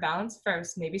prayer. Balance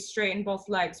first. Maybe straighten both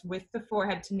legs with the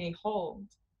forehead to knee. Hold.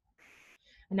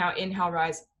 And now inhale,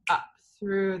 rise up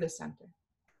through the center.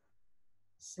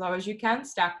 Slow as you can.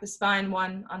 Stack the spine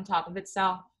one on top of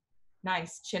itself.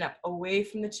 Nice. Chin up away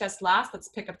from the chest last. Let's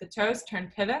pick up the toes. Turn,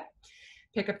 pivot.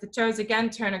 Pick up the toes again.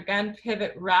 Turn again.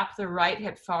 Pivot. Wrap the right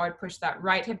hip forward. Push that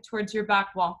right hip towards your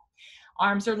back wall.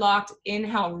 Arms are locked.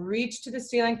 Inhale, reach to the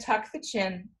ceiling. Tuck the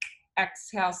chin.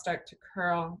 Exhale, start to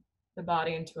curl the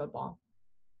body into a ball.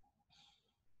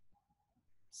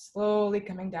 Slowly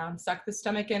coming down. Suck the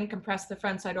stomach in, compress the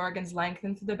front side organs,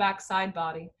 lengthen through the back side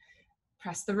body.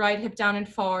 Press the right hip down and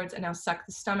forwards, and now suck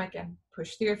the stomach in.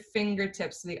 Push through your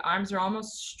fingertips so the arms are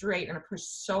almost straight. You're gonna push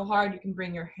so hard you can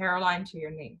bring your hairline to your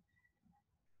knee.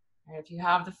 And if you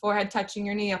have the forehead touching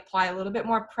your knee, apply a little bit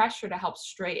more pressure to help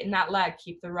straighten that leg.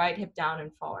 Keep the right hip down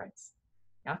and forwards.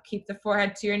 Now keep the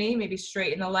forehead to your knee, maybe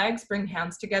straighten the legs, bring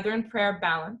hands together in prayer,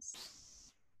 balance.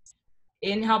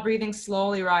 Inhale, breathing,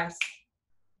 slowly rise.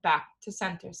 Back to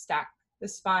center, stack the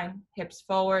spine, hips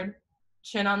forward,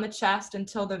 chin on the chest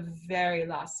until the very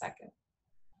last second.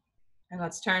 And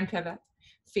let's turn, pivot.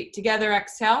 Feet together,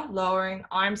 exhale, lowering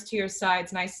arms to your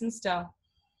sides, nice and still.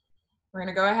 We're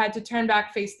gonna go ahead to turn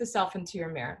back, face the self into your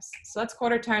mirrors. So let's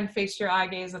quarter turn, face your eye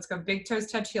gaze. Let's go big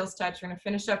toes touch, heels touch. We're gonna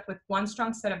finish up with one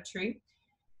strong set of tree.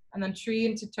 And then tree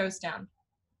into toe stand.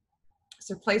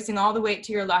 So placing all the weight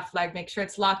to your left leg, make sure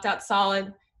it's locked out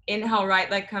solid. Inhale, right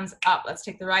leg comes up. Let's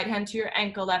take the right hand to your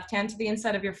ankle, left hand to the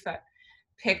inside of your foot.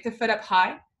 Pick the foot up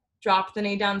high, drop the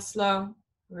knee down slow.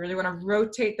 We really want to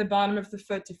rotate the bottom of the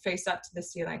foot to face up to the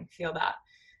ceiling. Feel that.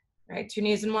 Right, 2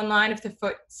 knees in one line. If the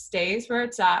foot stays where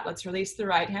it's at, let's release the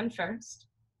right hand first.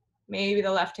 Maybe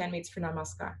the left hand meets for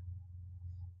Namaskar.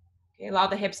 Okay, allow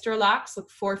the hips to relax. Look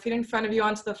 4 feet in front of you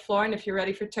onto the floor. And if you're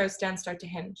ready for toe stand, start to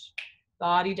hinge.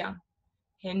 Body down.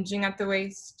 Hinging at the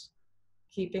waist.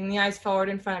 Keeping the eyes forward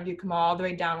in front of you. Come all the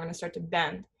way down. We're going to start to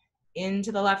bend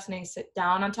into the left knee. Sit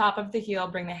down on top of the heel.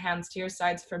 Bring the hands to your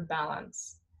sides for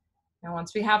balance. Now,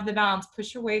 once we have the balance,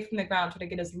 push away from the ground. Try to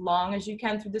get as long as you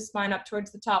can through the spine up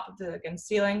towards the top of the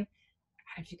ceiling.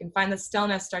 And if you can find the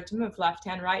stillness, start to move left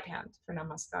hand, right hand for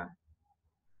Namaskar.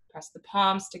 Press the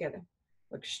palms together.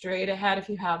 Look straight ahead if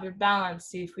you have your balance.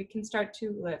 See if we can start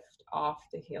to lift off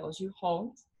the heels. You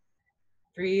hold.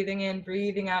 Breathing in,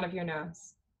 breathing out of your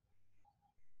nose.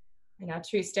 And now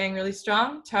tree staying really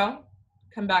strong. Toe,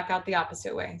 come back out the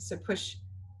opposite way. So push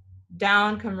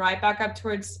down, come right back up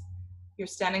towards your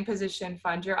standing position.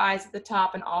 Find your eyes at the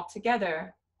top and all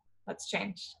together. Let's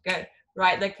change. Good.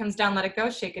 Right leg comes down, let it go,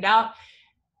 shake it out.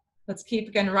 Let's keep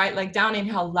again, right leg down,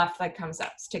 inhale, left leg comes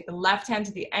up. So take the left hand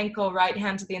to the ankle, right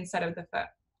hand to the inside of the foot.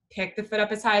 Pick the foot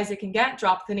up as high as it can get,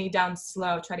 drop the knee down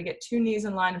slow. Try to get 2 knees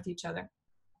in line with each other.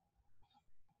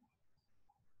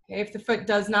 Okay, if the foot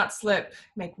does not slip,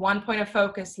 make 1 point of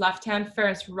focus. Left hand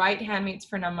first, right hand meets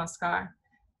for Namaskar.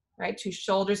 Right, 2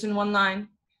 shoulders in one line.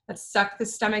 Let's suck the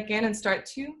stomach in and start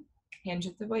to hinge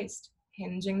at the waist.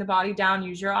 Hinging the body down,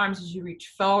 use your arms as you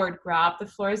reach forward, grab the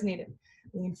floor as needed.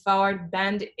 Lean forward,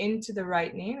 bend into the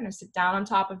right knee. We're going to sit down on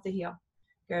top of the heel.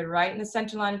 Good, right in the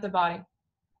center line of the body.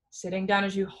 Sitting down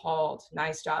as you hold.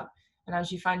 Nice job. And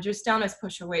as you find your stillness,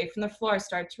 push away from the floor.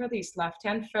 Start to release. Left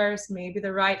hand first. Maybe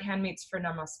the right hand meets for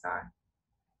Namaskar.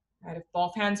 Right, if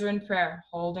both hands are in prayer,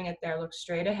 holding it there. Look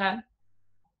straight ahead.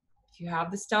 If you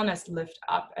have the stillness, lift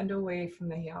up and away from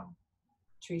the heel.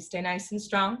 Tree stay nice and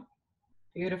strong.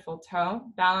 Beautiful. Toe,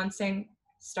 balancing.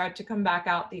 Start to come back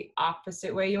out the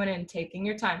opposite way you went in, taking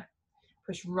your time.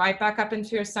 Push right back up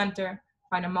into your center.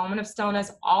 Find a moment of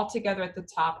stillness all together at the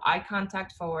top. Eye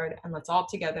contact forward, and let's all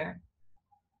together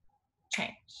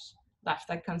change. Left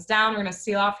leg comes down. We're going to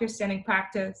seal off your standing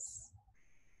practice.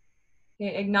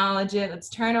 Okay, acknowledge it. Let's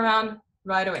turn around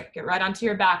right away. Get right onto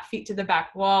your back, feet to the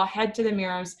back wall, head to the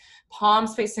mirrors,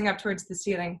 palms facing up towards the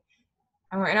ceiling.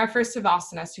 And we're in our first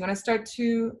Savasana. So you want to start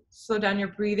to slow down your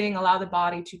breathing, allow the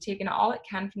body to take in all it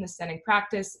can from the standing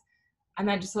practice, and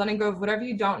then just letting go of whatever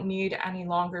you don't need any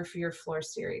longer for your floor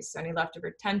series. So any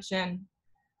leftover tension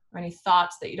or any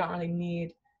thoughts that you don't really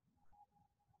need.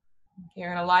 Okay,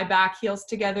 you're going to lie back, heels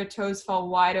together, toes fall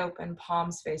wide open,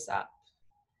 palms face up.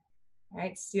 All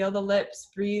right, seal the lips,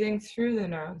 breathing through the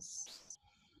nose.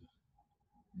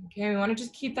 Okay, we want to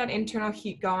just keep that internal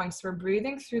heat going. So we're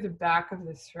breathing through the back of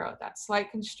the throat, that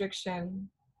slight constriction.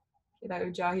 Okay, that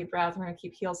Ujjayi breath. We're going to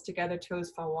keep heels together,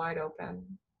 toes fall wide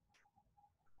open.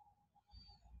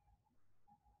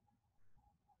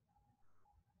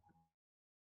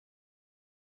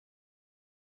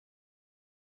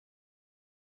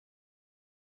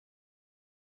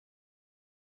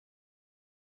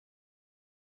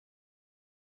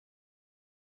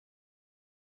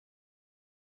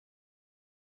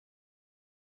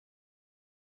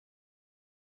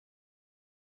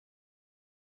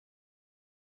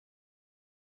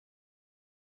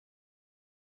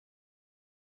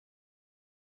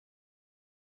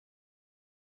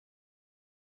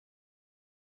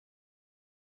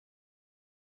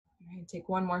 All right, take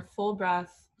one more full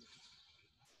breath.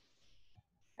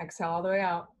 Exhale all the way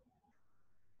out.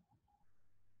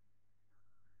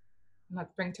 And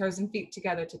let's bring toes and feet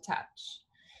together to touch.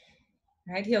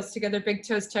 All right, heels together, big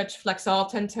toes touch, flex all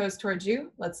 10 toes towards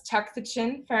you. Let's tuck the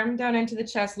chin, firm down into the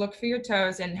chest, look for your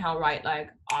toes, inhale, right leg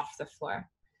off the floor.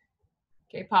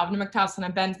 Okay,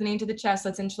 Pavanamuktasana, bend the knee into the chest.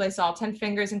 Let's interlace all 10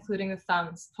 fingers, including the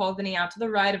thumbs. Pull the knee out to the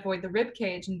right, avoid the rib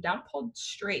cage, and down, pull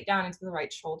straight down into the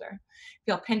right shoulder.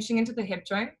 Feel pinching into the hip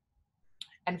joint,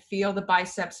 and feel the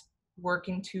biceps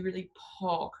working to really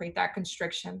pull, create that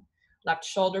constriction. Left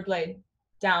shoulder blade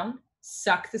down,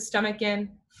 suck the stomach in,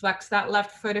 flex that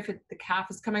left foot if the calf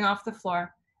is coming off the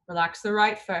floor, relax the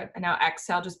right foot, and now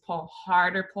exhale, just pull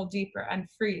harder, pull deeper, and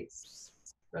freeze,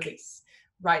 release.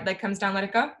 Right leg comes down, let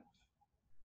it go.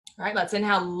 All right, let's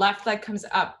inhale, left leg comes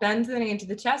up, bend the knee into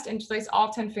the chest, interlace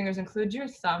all 10 fingers, include your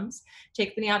thumbs,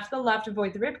 take the knee out to the left,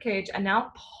 avoid the rib cage, and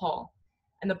now pull.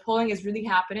 And the pulling is really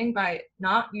happening by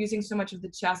not using so much of the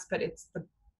chest, but it's the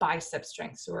bicep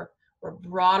strength. So we're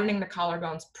broadening the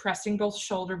collarbones, pressing both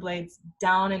shoulder blades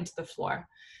down into the floor.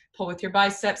 Pull with your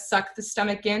biceps, suck the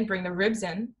stomach in, bring the ribs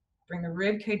in, bring the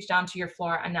rib cage down to your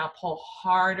floor, and now pull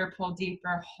harder, pull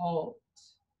deeper, hold.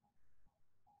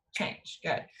 Change,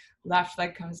 good. Left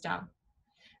leg comes down.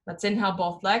 Let's inhale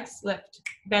both legs, lift,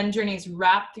 bend your knees,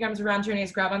 wrap the arms around your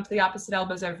knees, grab onto the opposite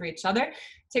elbows over each other.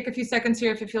 Take a few seconds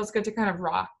here if it feels good to kind of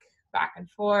rock back and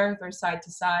forth or side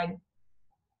to side.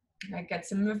 Right, get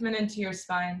some movement into your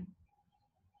spine.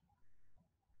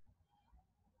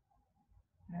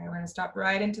 All right, we're gonna stop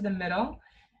right into the middle.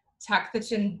 Tuck the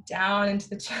chin down into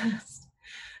the chest.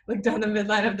 Look down the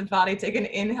midline of the body. Take an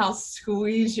inhale,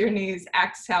 squeeze your knees.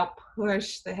 Exhale,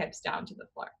 push the hips down to the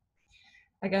floor.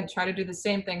 Again, try to do the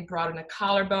same thing. Broaden the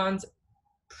collarbones.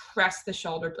 Press the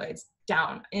shoulder blades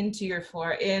down into your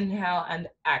floor. Inhale and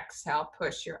exhale.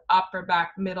 Push your upper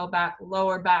back, middle back,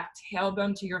 lower back,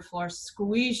 tailbone to your floor.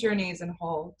 Squeeze your knees and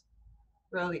hold.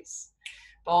 Release.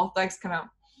 Both legs come out.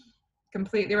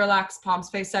 Completely relax.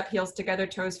 Palms face up, heels together,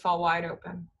 toes fall wide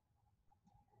open.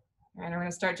 And we're going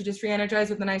to start to just re-energize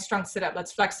with a nice strong sit up.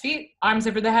 Let's flex feet, arms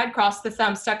over the head, cross the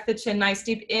thumbs, tuck the chin, nice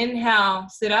deep inhale,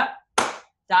 sit up,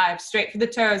 dive straight for the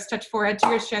toes, touch forehead to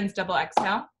your shins, double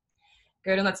exhale.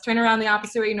 Good, and let's turn around the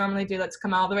opposite way you normally do. Let's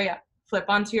come all the way up. Flip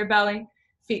onto your belly,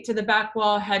 feet to the back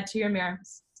wall, head to your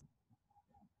mirrors.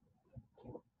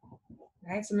 All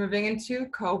right, so moving into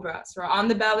cobra. So we're on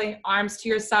the belly, arms to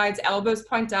your sides, elbows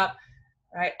point up.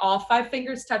 All right, all 5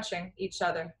 fingers touching each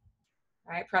other.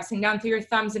 All right, pressing down through your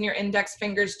thumbs and your index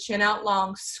fingers, chin out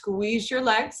long, squeeze your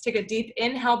legs, take a deep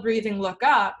inhale, breathing, look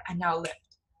up, and now lift.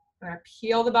 We're gonna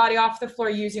peel the body off the floor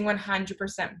using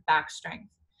 100% back strength.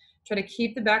 Try to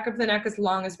keep the back of the neck as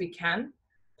long as we can.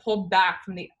 Pull back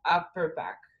from the upper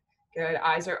back. Good,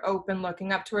 eyes are open,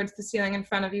 looking up towards the ceiling in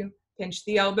front of you. Pinch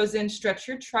the elbows in, stretch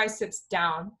your triceps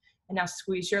down, and now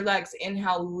squeeze your legs.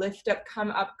 Inhale, lift up,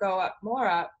 come up, go up, more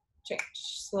up. Change,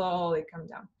 slowly come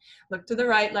down. Look to the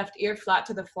right, left ear flat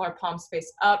to the floor, palms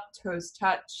face up, toes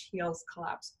touch, heels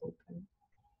collapse open.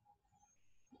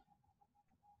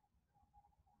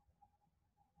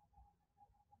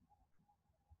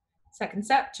 Second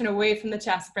set, chin away from the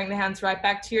chest, bring the hands right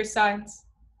back to your sides.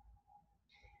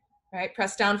 All right,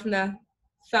 press down from the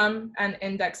thumb and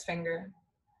index finger.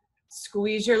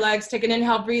 Squeeze your legs, take an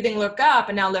inhale, breathing, look up,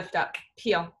 and now lift up,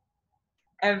 peel.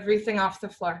 Everything off the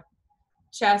floor.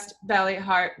 Chest, belly,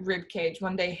 heart, rib cage.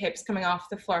 One day, hips coming off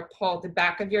the floor. Pull the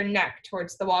back of your neck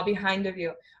towards the wall behind of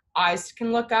you. Eyes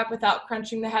can look up without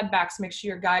crunching the head back. So make sure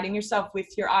you're guiding yourself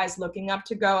with your eyes, looking up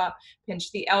to go up.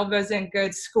 Pinch the elbows in.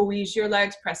 Good. Squeeze your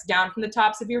legs. Press down from the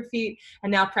tops of your feet.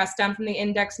 And now press down from the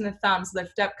index and the thumbs.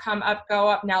 Lift up, come up, go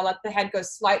up. Now let the head go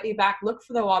slightly back. Look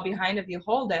for the wall behind of you.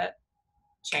 Hold it.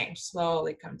 Change.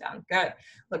 Slowly come down. Good.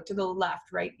 Look to the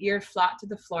left. Right ear flat to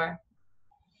the floor.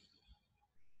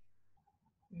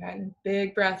 And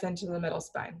big breath into the middle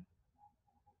spine.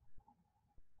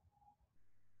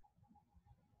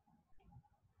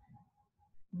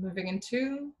 Moving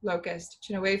into locust,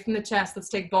 chin away from the chest. Let's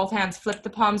take both hands, flip the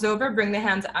palms over, bring the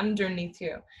hands underneath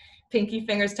you. Pinky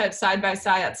fingers touch side by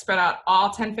side. Let's spread out all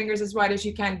 10 fingers as wide as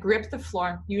you can. Grip the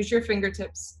floor, use your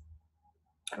fingertips.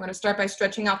 I'm going to start by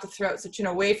stretching out the throat, so chin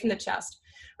away from the chest.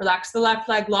 Relax the left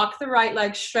leg, lock the right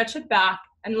leg, stretch it back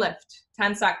and lift.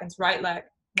 10 seconds, right leg,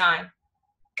 9,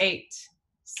 8,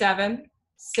 7,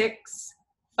 6,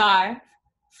 5,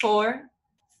 4,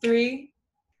 3,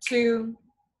 2,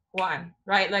 1.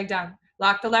 Right leg down.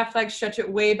 Lock the left leg, stretch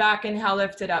it way back. Inhale,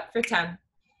 lift it up for 10,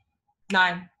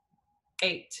 9,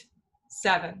 8,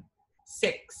 7,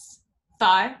 6,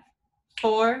 5,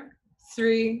 4,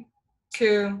 3,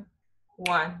 2,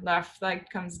 1. Left leg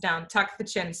comes down. Tuck the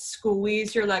chin.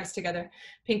 Squeeze your legs together.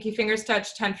 Pinky fingers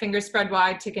touch. 10 fingers spread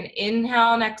wide. Take an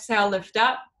inhale and exhale. Lift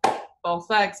up.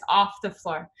 Both legs off the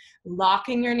floor.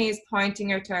 Locking your knees, pointing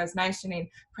your toes. Nice,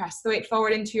 Janine. Press the weight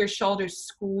forward into your shoulders.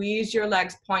 Squeeze your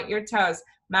legs, point your toes.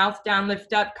 Mouth down,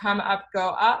 lift up, come up, go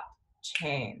up.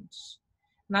 Change.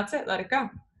 And that's it. Let it go.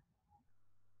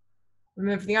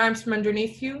 Remove the arms from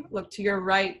underneath you. Look to your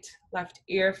right, left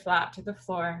ear flat to the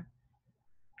floor.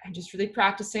 And just really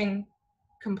practicing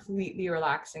completely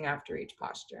relaxing after each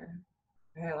posture.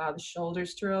 Okay, allow the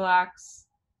shoulders to relax.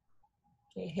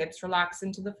 Okay, hips relax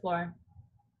into the floor.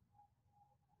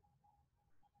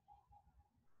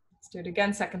 Let's do it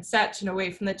again. Second set, chin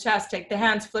away from the chest. Take the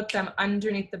hands, flip them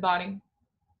underneath the body.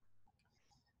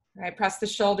 All right, press the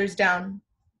shoulders down.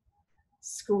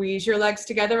 Squeeze your legs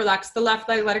together. Relax the left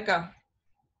leg, let it go.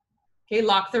 Okay,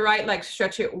 lock the right leg,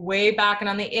 stretch it way back, and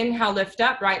on the inhale, lift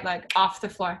up, right leg off the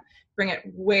floor. Bring it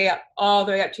way up, all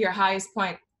the way up to your highest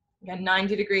point. Again,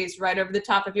 90 degrees, right over the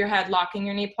top of your head, locking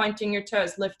your knee, pointing your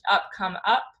toes. Lift up, come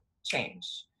up,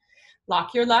 change.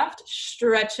 Lock your left,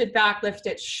 stretch it back, lift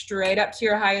it straight up to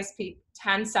your highest peak.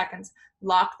 10 seconds.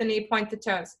 Lock the knee, point the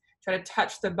toes. Try to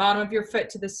touch the bottom of your foot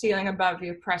to the ceiling above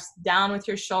you. Press down with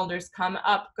your shoulders, come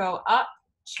up, go up,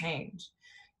 change.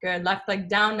 Good, left leg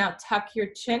down. Now tuck your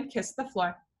chin, kiss the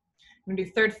floor. We're gonna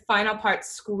do third final part.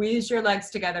 Squeeze your legs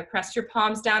together. Press your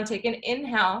palms down. Take an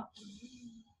inhale.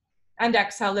 And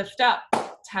exhale, lift up.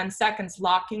 10 seconds,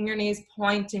 locking your knees,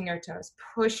 pointing your toes,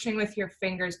 pushing with your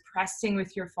fingers, pressing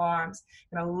with your forearms.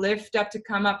 You're gonna lift up to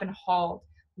come up and hold.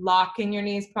 Locking your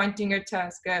knees, pointing your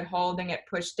toes. Good, holding it.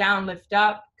 Push down, lift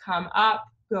up, come up,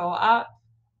 go up.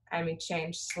 And we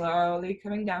change, slowly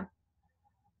coming down.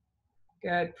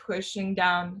 Good, pushing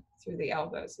down through the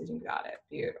elbows. You got it,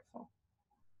 beautiful.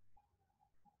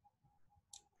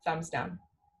 Thumbs down.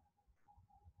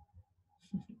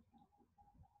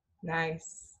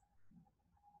 Nice.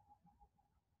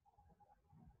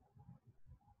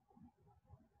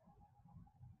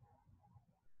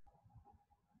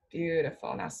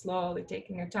 Beautiful. Now slowly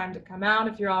taking your time to come out.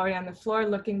 If you're already on the floor,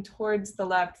 looking towards the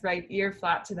left, right ear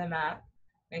flat to the mat.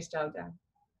 Nice job, Dan.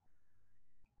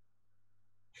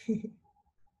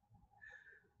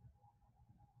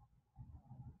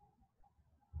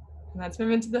 Let's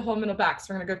move into the whole middle back.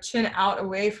 So we're gonna go chin out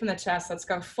away from the chest. Let's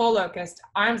go full locust.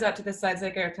 Arms out to the sides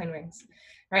like airplane wings.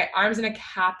 All right, arms in a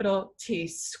capital T.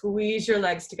 Squeeze your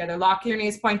legs together. Lock your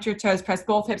knees, point your toes. Press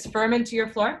both hips firm into your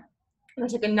floor. And then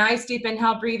take a nice deep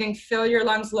inhale, breathing. Fill your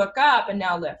lungs, look up, and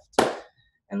now lift.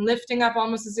 And lifting up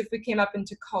almost as if we came up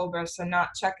into cobra. So not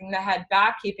checking the head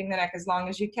back, keeping the neck as long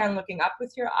as you can, looking up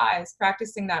with your eyes.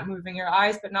 Practicing that, moving your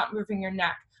eyes, but not moving your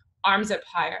neck. Arms up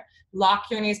higher.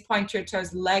 Lock your knees, point your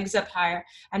toes, legs up higher.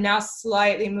 And now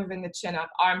slightly moving the chin up.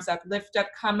 Arms up, lift up,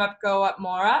 come up, go up,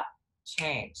 more up.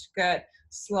 Change. Good.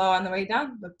 Slow on the way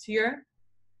down. Look to your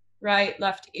right,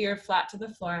 left ear flat to the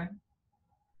floor.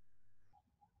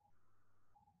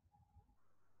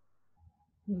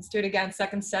 Let's do it again.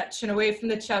 Second set. Chin away from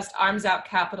the chest, arms out,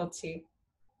 capital T.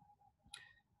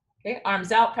 Okay,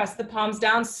 arms out, press the palms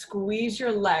down, squeeze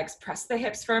your legs, press the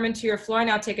hips firm into your floor.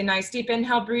 Now take a nice deep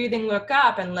inhale, breathing, look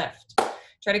up and lift.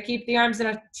 Try to keep the arms in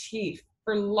a T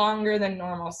for longer than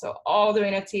normal. So all the way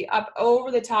in a T, up over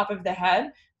the top of the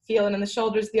head, feel it in the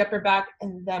shoulders, the upper back,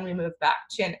 and then we move back.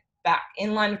 Chin back,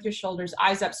 in line with your shoulders,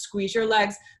 eyes up, squeeze your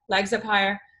legs, legs up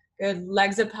higher. Good,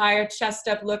 legs up higher, chest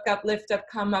up, look up, lift up,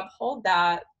 come up, hold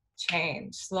that,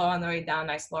 change. Slow on the way down,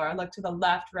 nice Laura. Look to the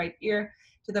left, right ear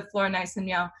to the floor, nice and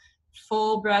now.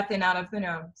 Full breath in out of the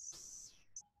nose.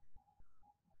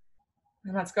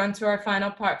 And let's go into our final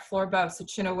part, floor bow. So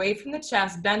chin away from the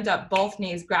chest, bend up both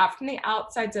knees, grab from the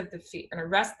outsides of the feet. We're gonna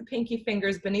rest the pinky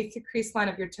fingers beneath the crease line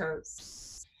of your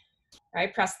toes. All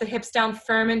right, press the hips down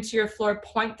firm into your floor,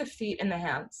 point the feet and the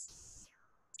hands.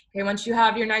 Okay, once you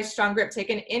have your nice strong grip, take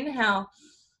an inhale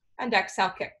and exhale,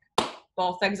 kick.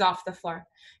 Both legs off the floor.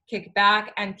 Kick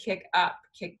back and kick up,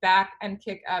 kick back and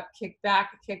kick up, kick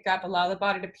back, kick up. Allow the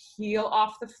body to peel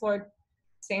off the floor.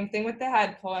 Same thing with the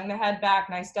head, pulling the head back,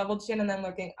 nice double chin, and then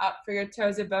looking up for your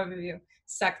toes above you.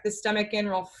 Suck the stomach in,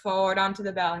 roll forward onto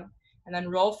the belly. And then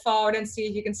roll forward and see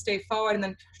if you can stay forward, and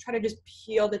then try to just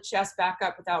peel the chest back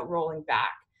up without rolling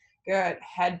back. Good,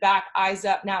 head back, eyes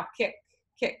up. Now kick,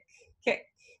 kick, kick,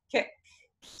 kick,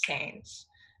 change.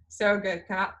 So good,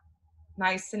 come up,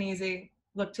 nice and easy.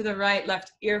 Look to the right,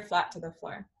 left ear flat to the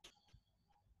floor.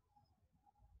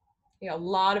 A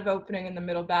lot of opening in the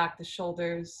middle back, the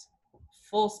shoulders,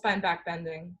 full spine back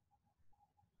bending.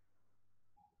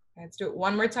 Let's do it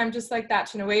one more time just like that.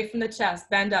 Chin away from the chest,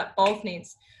 bend up, both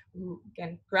knees.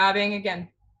 Again, grabbing again.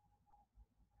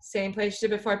 Same place you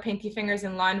did before, pinky fingers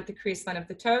in line with the crease line of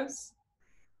the toes.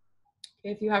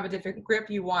 If you have a different grip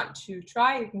you want to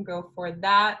try, you can go for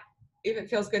that if it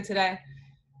feels good today.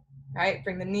 All right,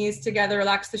 bring the knees together,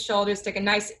 relax the shoulders, take a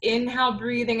nice inhale,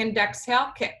 breathing, and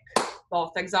exhale, kick.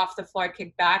 Both legs off the floor,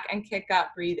 kick back and kick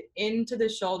up. Breathe into the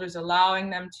shoulders, allowing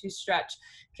them to stretch.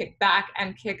 Kick back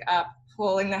and kick up,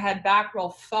 pulling the head back,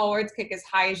 roll forwards, kick as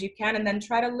high as you can, and then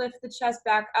try to lift the chest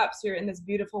back up so you're in this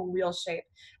beautiful wheel shape.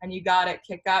 And you got it,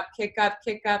 kick up, kick up,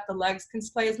 kick up. The legs can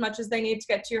splay as much as they need to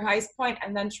get to your highest point,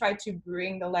 and then try to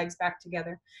bring the legs back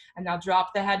together. And now drop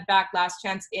the head back, last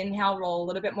chance, inhale, roll a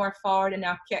little bit more forward, and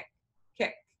now kick,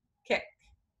 kick, kick,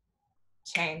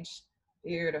 change.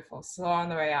 Beautiful, slow on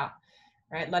the way out.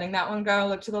 All right, letting that one go,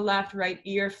 look to the left, right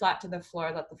ear flat to the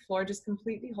floor. Let the floor just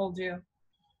completely hold you.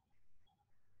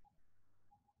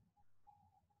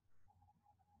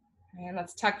 And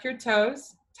let's tuck your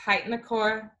toes, tighten the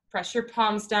core, press your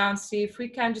palms down. See if we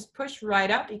can just push right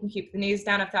up. You can keep the knees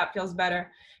down if that feels better.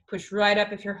 Push right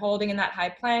up. If you're holding in that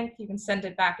high plank, you can send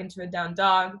it back into a down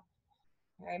dog.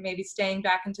 All right, maybe staying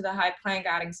back into the high plank,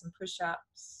 adding some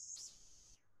push-ups.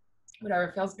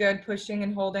 Whatever feels good, pushing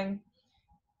and holding.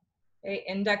 Okay,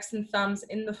 index and thumbs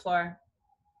in the floor.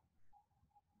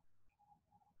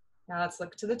 Now let's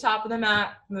look to the top of the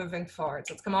mat, moving forward.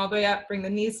 So let's come all the way up, bring the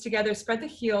knees together, spread the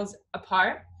heels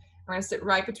apart. We're gonna sit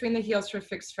right between the heels for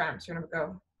fixed arms. We're gonna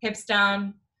go hips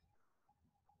down,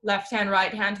 left hand,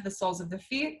 right hand to the soles of the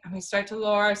feet, and we start to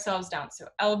lower ourselves down. So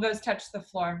elbows touch the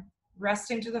floor,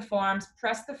 resting to the forearms,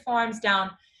 press the forearms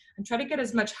down, and try to get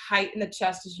as much height in the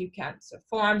chest as you can. So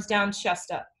forearms down,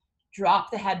 chest up. Drop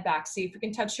the head back. See if you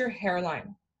can touch your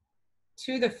hairline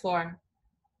to the floor.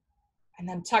 And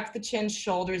then tuck the chin,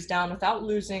 shoulders down without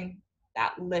losing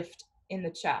that lift in the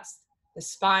chest. The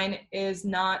spine is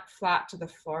not flat to the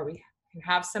floor. We can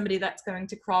have somebody that's going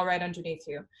to crawl right underneath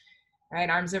you. All right,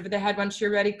 arms over the head. Once you're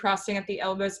ready, crossing at the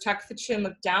elbows, tuck the chin,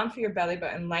 look down for your belly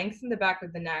button, lengthen the back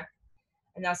of the neck.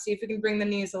 And now see if you can bring the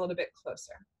knees a little bit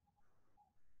closer.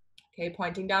 Okay,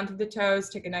 pointing down through the toes.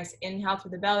 Take a nice inhale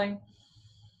through the belly.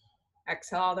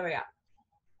 Exhale all the way up.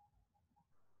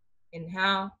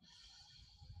 Inhale.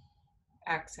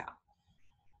 Exhale.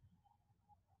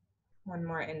 One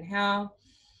more inhale.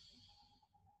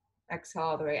 Exhale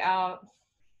all the way out.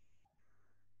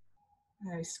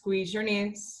 And squeeze your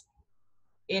knees.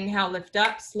 Inhale, lift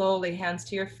up, slowly, hands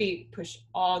to your feet. Push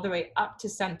all the way up to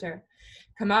center.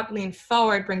 Come up, lean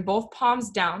forward, bring both palms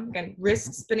down. Again,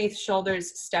 wrists beneath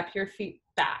shoulders, step your feet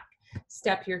back.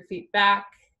 Step your feet back.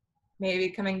 Maybe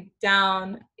coming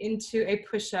down into a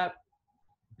push-up.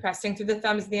 Pressing through the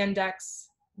thumbs, the index.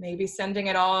 Maybe sending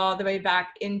it all the way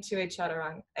back into a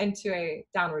chaturanga, into a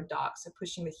downward dog. So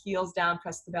pushing the heels down,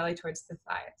 press the belly towards the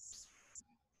thighs.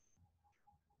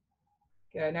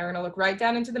 Good, now we're gonna look right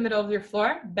down into the middle of your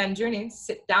floor, bend your knees,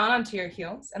 sit down onto your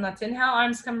heels, and let's inhale,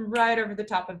 arms come right over the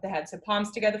top of the head. So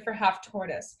palms together for half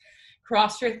tortoise.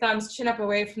 Cross your thumbs, chin up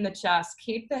away from the chest.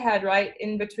 Keep the head right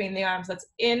in between the arms. Let's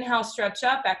inhale, stretch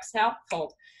up, exhale,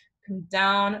 fold. Come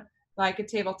down like a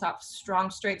tabletop, strong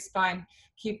straight spine.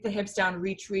 Keep the hips down,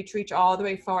 reach, reach, reach all the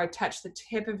way forward. Touch the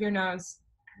tip of your nose,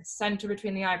 the center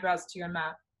between the eyebrows to your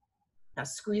mat. Now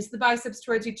squeeze the biceps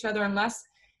towards each other unless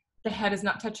the head is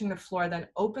not touching the floor. Then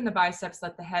open the biceps,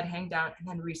 let the head hang down, and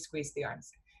then re-squeeze the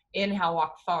arms. Inhale,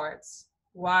 walk forwards.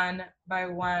 One by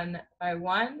one by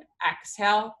one.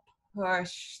 Exhale,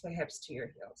 push the hips to your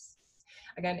heels.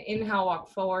 Again, inhale, walk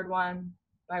forward one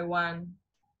by one.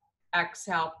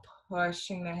 Exhale,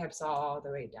 pushing the hips all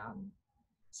the way down.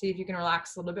 See if you can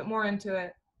relax a little bit more into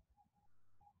it.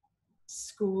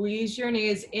 Squeeze your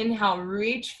knees. Inhale,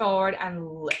 reach forward and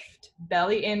lift.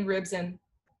 Belly in, ribs in.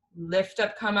 Lift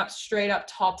up, come up, straight up,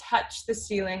 tall, touch the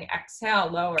ceiling. Exhale,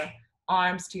 lower,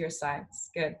 arms to your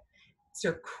sides. Good.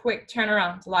 So quick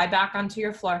turnaround. Lie back onto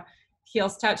your floor.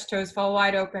 Heels touch, toes fall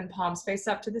wide open, palms face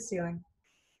up to the ceiling.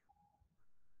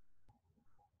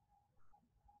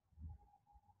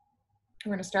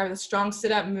 We're gonna start with a strong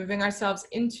sit up, moving ourselves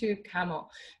into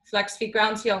camel. Flex feet,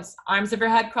 ground heels, arms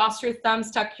overhead, cross your thumbs,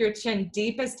 tuck your chin.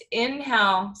 Deepest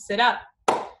inhale, sit up.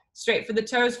 Straight for the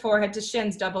toes, forehead to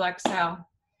shins, double exhale.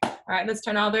 All right, let's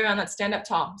turn all the way around, let's stand up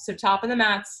tall. So top of the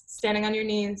mats, standing on your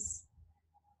knees.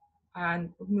 And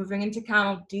moving into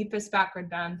camel, deepest backward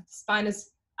bend. Spine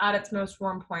is at its most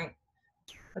warm point.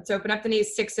 Let's open up the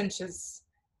knees 6 inches.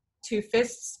 2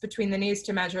 fists between the knees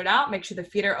to measure it out. Make sure the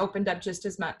feet are opened up just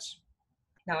as much.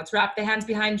 Now let's wrap the hands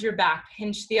behind your back.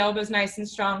 Hinge the elbows nice and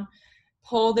strong.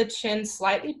 Pull the chin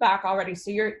slightly back already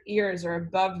so your ears are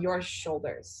above your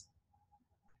shoulders.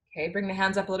 Okay, bring the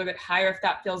hands up a little bit higher if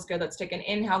that feels good. Let's take an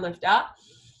inhale, lift up.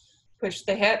 Push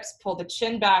the hips, pull the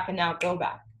chin back, and now go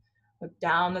back. Look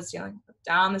down the ceiling, look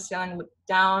down the ceiling, look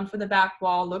down for the back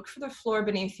wall, look for the floor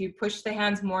beneath you. Push the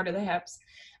hands more to the hips.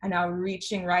 And now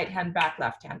reaching right hand back,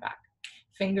 left hand back.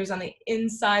 Fingers on the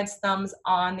insides, thumbs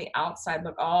on the outside.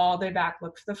 Look all the way back.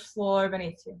 Look for the floor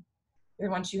beneath you.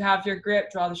 And once you have your grip,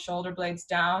 draw the shoulder blades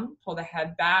down, pull the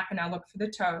head back, and now look for the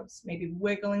toes. Maybe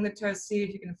wiggling the toes, see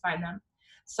if you can find them.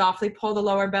 Softly pull the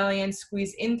lower belly in,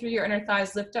 squeeze in through your inner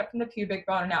thighs, lift up from the pubic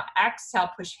bone, and now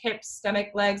exhale, push hips, stomach,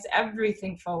 legs,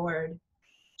 everything forward.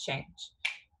 Change.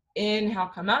 Inhale,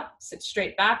 come up, sit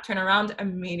straight back, turn around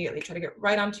immediately. Try to get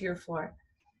right onto your floor.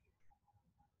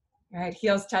 All right,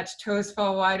 heels touch, toes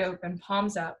fall wide open,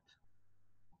 palms up.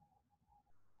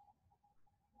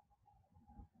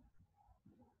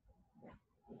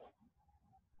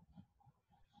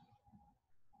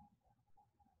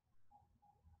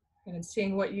 And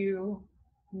seeing what you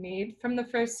need from the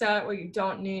first set, what you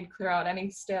don't need, clear out any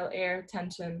stale air,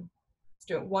 tension. Let's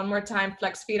do it one more time.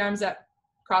 Flex feet, arms up.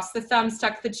 Cross the thumbs,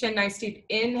 tuck the chin, nice deep.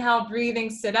 Inhale, breathing,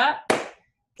 sit up.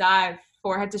 Dive,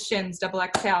 forehead to shins, double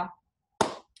exhale.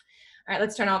 All right,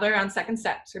 let's turn all the way around, second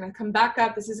set. So we're gonna come back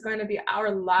up. This is going to be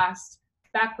our last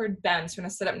backward bend. So we're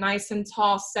gonna sit up nice and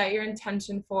tall, set your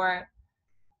intention for it.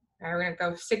 All right, we're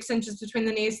gonna go 6 inches between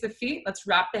the knees, the feet. Let's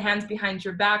wrap the hands behind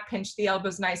your back, pinch the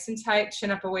elbows nice and tight,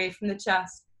 chin up away from the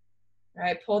chest. All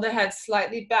right, pull the head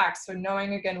slightly back. So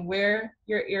knowing again where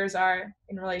your ears are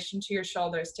in relation to your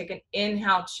shoulders. Take an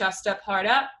inhale, chest up, heart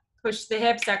up. Push the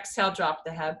hips, exhale, drop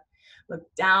the head. Look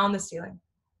down the ceiling.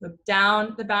 Look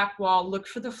down the back wall, look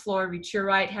for the floor, reach your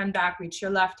right hand back, reach your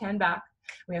left hand back.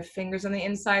 We have fingers on the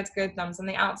insides, good, thumbs on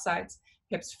the outsides.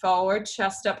 Hips forward,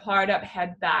 chest up, heart up,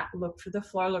 head back. Look for the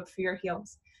floor, look for your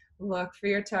heels. Look for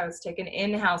your toes. Take an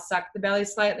inhale, suck the belly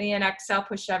slightly in, exhale,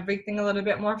 push everything a little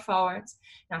bit more forwards.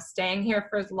 Now staying here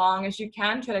for as long as you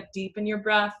can, try to deepen your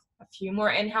breath. A few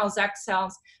more inhales,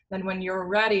 exhales. Then when you're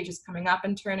ready, just coming up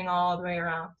and turning all the way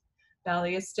around.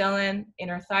 Belly is still in,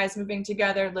 inner thighs moving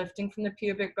together, lifting from the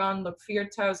pubic bone. Look for your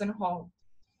toes and hold.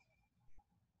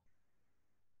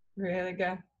 Really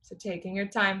good. So taking your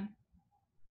time.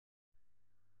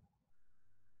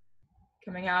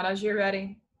 Coming out as you're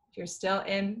ready. If you're still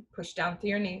in, push down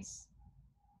through your knees.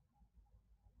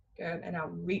 Good. And now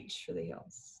reach for the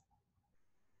heels.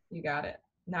 You got it.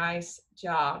 Nice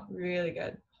job. Really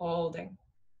good. Holding.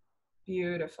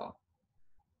 Beautiful.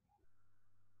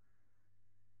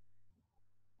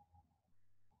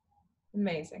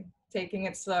 Amazing. Taking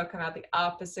it slow, come out the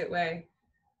opposite way.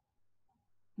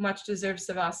 Much deserved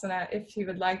Savasana. If you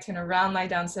would like to, in a round lie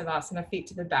down Savasana, feet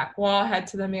to the back wall, head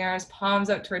to the mirrors, palms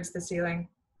out towards the ceiling.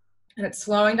 And it's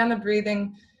slowing down the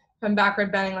breathing from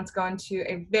backward bending. Let's go into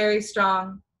a very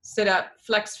strong sit up,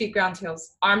 flex feet, ground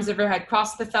heels, arms overhead,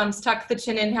 cross the thumbs, tuck the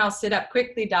chin, inhale, sit up,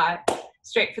 quickly dive,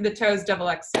 straight for the toes, double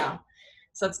exhale.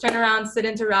 So let's turn around, sit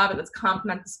into rabbit. Let's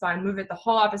complement the spine, move it the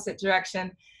whole opposite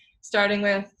direction, starting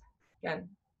with, again,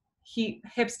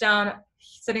 hips down,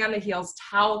 sitting on the heels,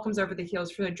 towel comes over the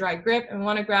heels for the dry grip, and we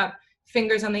want to grab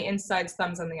fingers on the insides,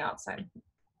 thumbs on the outside.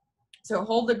 So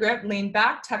hold the grip, lean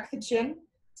back, tuck the chin,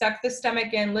 tuck the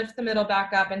stomach in, lift the middle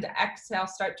back up, and to exhale,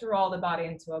 start to roll the body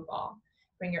into a ball.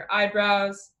 Bring your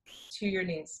eyebrows to your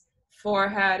knees,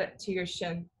 forehead to your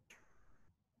shin.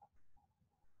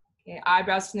 Okay,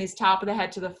 eyebrows to knees, top of the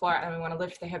head to the floor, and we want to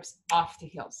lift the hips off the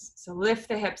heels. So lift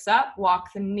the hips up,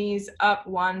 walk the knees up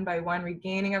one by one,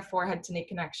 regaining a forehead to knee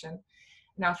connection.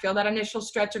 Now feel that initial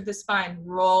stretch of the spine,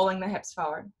 rolling the hips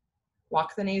forward.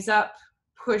 Walk the knees up,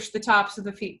 push the tops of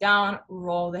the feet down,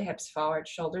 roll the hips forward,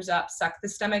 shoulders up, suck the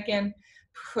stomach in,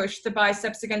 push the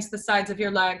biceps against the sides of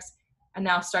your legs, and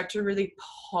now start to really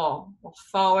pull. Roll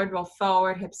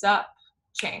forward, hips up,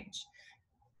 change.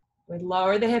 We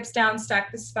lower the hips down,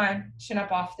 stack the spine, chin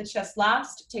up off the chest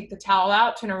last. Take the towel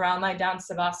out, turn around, lie down,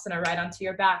 Savasana, right onto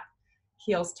your back.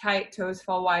 Heels tight, toes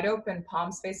fall wide open,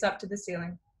 palms face up to the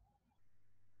ceiling.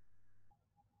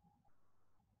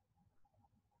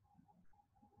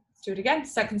 Let's do it again.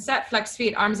 Second set, flex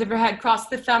feet, arms overhead, cross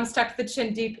the thumbs, tuck the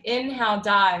chin deep. Inhale,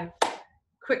 dive.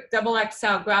 Quick double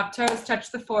exhale, grab toes,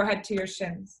 touch the forehead to your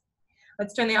shins.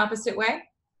 Let's turn the opposite way.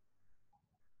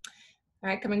 All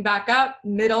right, coming back up,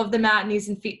 middle of the mat, knees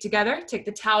and feet together. Take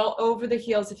the towel over the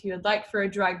heels if you would like for a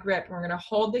dry grip. We're gonna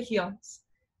hold the heels,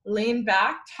 lean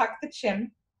back, tuck the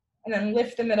chin, and then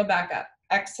lift the middle back up.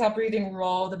 Exhale, breathing,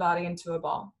 roll the body into a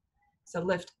ball. So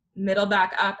lift middle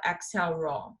back up, exhale,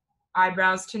 roll.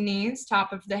 Eyebrows to knees,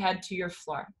 top of the head to your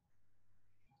floor.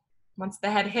 Once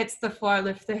the head hits the floor,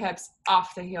 lift the hips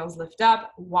off the heels, lift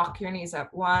up, walk your knees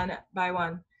up one by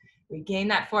one. Regain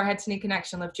that forehead to knee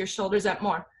connection, lift your shoulders up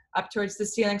more. Up towards the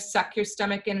ceiling, suck your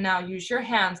stomach in now. Use your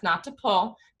hands not to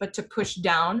pull, but to push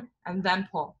down and then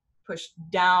pull. Push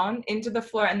down into the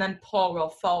floor and then pull, roll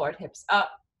forward. Hips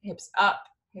up, hips up,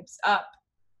 hips up.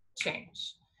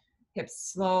 Change.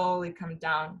 Hips slowly come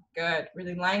down. Good.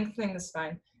 Really lengthening the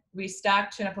spine.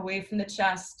 Restack, chin up away from the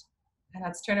chest. And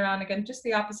let's turn around again, just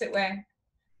the opposite way.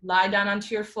 Lie down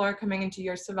onto your floor, coming into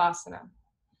your Savasana.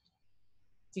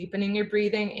 Deepening your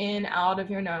breathing in, out of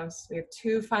your nose. We have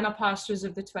 2 final postures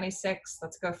of the 26.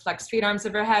 Let's go flex feet, arms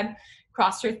overhead.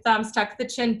 Cross your thumbs, tuck the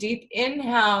chin, deep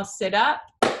inhale, sit up,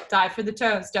 dive for the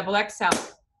toes, double exhale.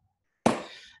 All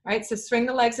right, so swing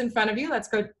the legs in front of you. Let's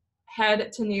go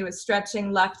head to knee with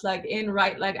stretching, left leg in,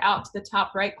 right leg out to the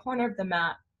top right corner of the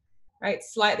mat. Right,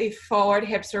 slightly forward,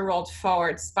 hips are rolled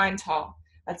forward, spine tall.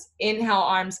 Let's inhale,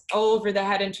 arms over the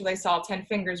head, interlace all 10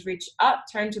 fingers, reach up,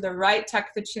 turn to the right, tuck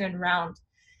the chin and round.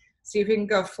 See if you can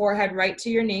go forehead right to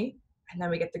your knee, and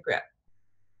then we get the grip.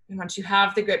 And once you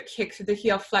have the grip, kick through the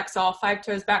heel, flex all 5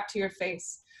 toes back to your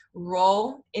face.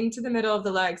 Roll into the middle of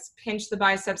the legs, pinch the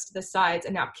biceps to the sides,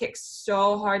 and now kick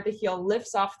so hard the heel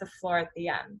lifts off the floor at the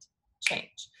end.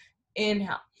 Change.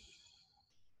 Inhale.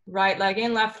 Right leg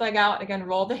in, left leg out. Again,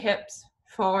 roll the hips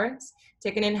forwards.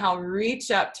 Take an inhale, reach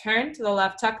up, turn to the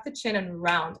left, tuck the chin, and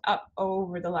round up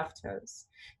over the left toes.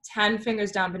 10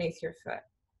 fingers down beneath your foot.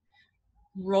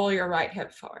 Roll your right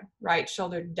hip forward, right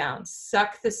shoulder down.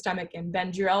 Suck the stomach in.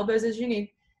 Bend your elbows as you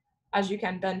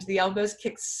can. Bend the elbows,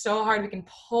 kick so hard we can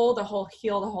pull the whole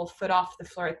heel, the whole foot off the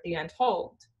floor at the end.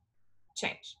 Hold.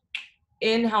 Change.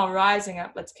 Inhale, rising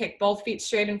up. Let's kick both feet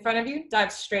straight in front of you.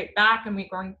 Dive straight back, and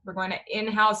we're going to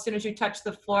inhale as soon as you touch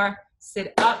the floor.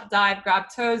 Sit up, dive, grab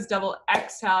toes, double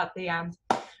exhale at the end.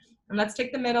 And let's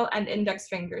take the middle and index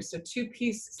fingers. So 2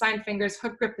 peace sign fingers,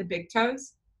 hook grip the big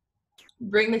toes.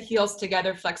 Bring the heels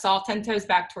together, flex all 10 toes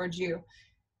back towards you.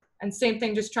 And same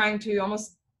thing, just trying to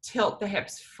almost tilt the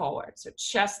hips forward. So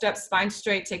chest up, spine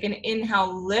straight. Take an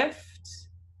inhale, lift,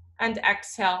 and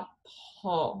exhale,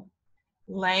 pull.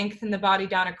 Lengthen the body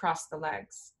down across the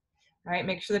legs. All right,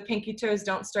 make sure the pinky toes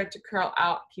don't start to curl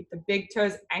out. Keep the big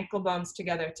toes, ankle bones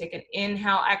together. Take an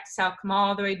inhale, exhale, come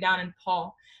all the way down and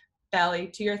pull. Belly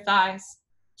to your thighs,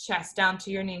 chest down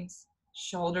to your knees.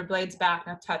 Shoulder blades back,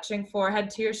 now touching forehead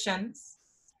to your shins.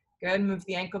 Good, move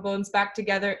the ankle bones back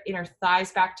together, inner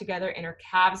thighs back together, inner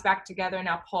calves back together.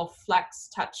 Now pull, flex,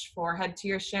 touch forehead to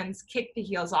your shins. Kick the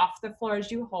heels off the floor as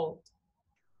you hold.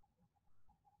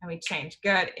 And we change,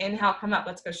 good. Inhale, come up,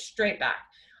 let's go straight back.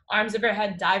 Arms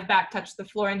overhead, dive back, touch the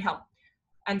floor, inhale,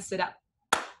 and sit up.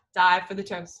 Dive for the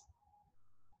toes.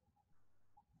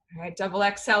 All right, double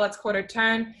exhale, let's quarter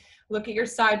turn. Look at your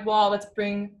side wall, let's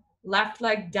bring left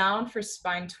leg down for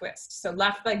spine twist. So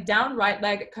left leg down, right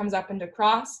leg comes up into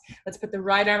cross. Let's put the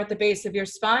right arm at the base of your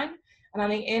spine. And on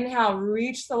the inhale,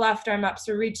 reach the left arm up.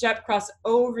 So reach up, cross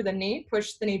over the knee,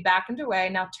 push the knee back and away.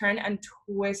 Now turn and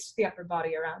twist the upper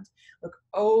body around. Look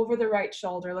over the right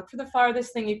shoulder. Look for the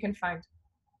farthest thing you can find.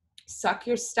 Suck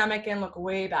your stomach in, look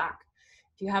way back.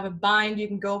 If you have a bind, you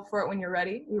can go for it when you're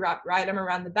ready. We wrap right arm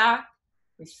around the back.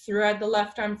 We thread the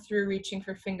left arm through, reaching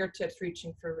for fingertips,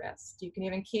 reaching for wrist. You can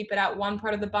even keep it at one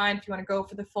part of the bind if you want to go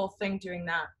for the full thing doing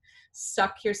that.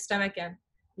 Suck your stomach in.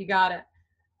 You got it.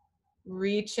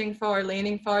 Reaching forward,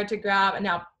 leaning forward to grab, and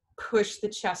now push the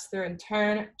chest through and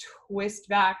turn, twist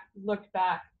back, look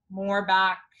back, more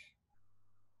back.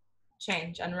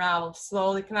 Change, unravel,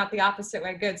 slowly come out the opposite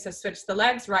way. Good, so switch the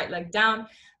legs, right leg down,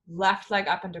 left leg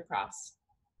up and across.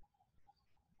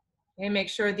 Okay, make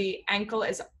sure the ankle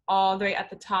is all the way at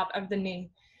the top of the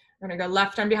knee. We're gonna go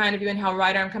left arm behind of you, inhale,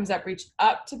 right arm comes up, reach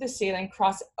up to the ceiling,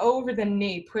 cross over the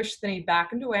knee, push the knee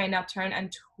back and away, now turn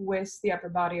and twist the upper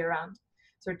body around.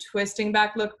 So we're twisting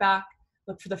back, look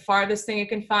for the farthest thing you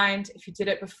can find. If you did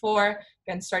it before,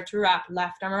 again, start to wrap,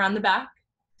 left arm around the back,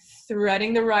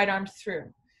 threading the right arm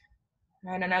through.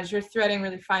 Right, and as you're threading,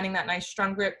 really finding that nice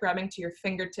strong grip, grabbing to your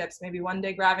fingertips, maybe one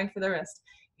day grabbing for the wrist.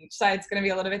 Each side's gonna be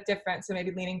a little bit different, so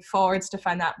maybe leaning forwards to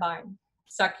find that bind.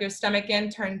 Suck your stomach in,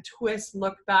 turn, twist,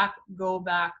 look back, go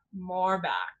back, more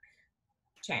back.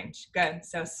 Change, good.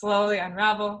 So slowly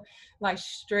unravel, lie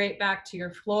straight back to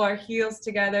your floor, heels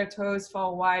together, toes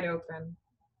fall wide open.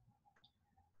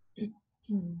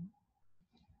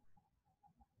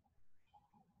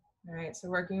 All right, so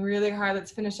working really hard.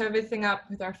 Let's finish everything up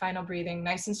with our final breathing.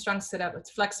 Nice and strong sit up. Let's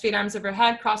flex feet, arms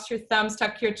overhead, cross your thumbs,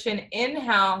 tuck your chin,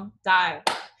 inhale, dive.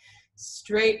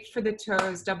 Straight for the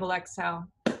toes, double exhale.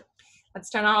 Let's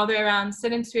turn all the way around,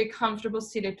 sit into a comfortable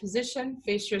seated position,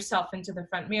 face yourself into the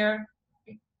front mirror.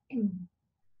 Okay,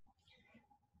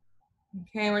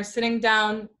 we're sitting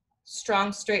down,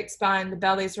 strong straight spine, the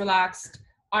belly's relaxed,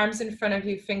 arms in front of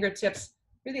you, fingertips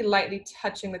really lightly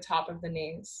touching the top of the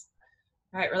knees.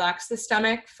 All right, relax the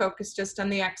stomach, focus just on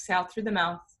the exhale through the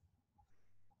mouth.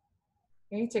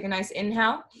 Okay, take a nice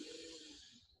inhale.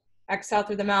 Exhale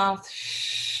through the mouth.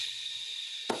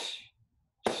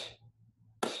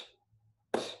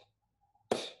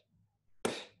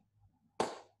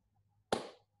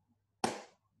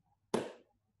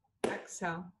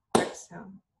 Exhale,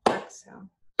 exhale, exhale.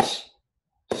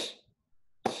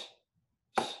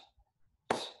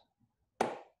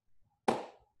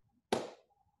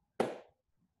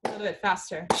 A little bit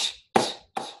faster.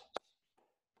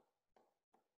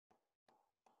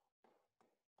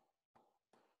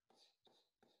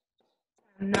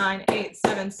 9, 8,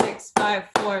 7, 6, 5,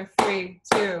 4, 3,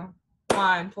 2,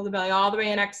 1. Pull the belly all the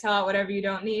way in, exhale out whatever you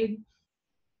don't need.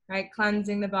 Right,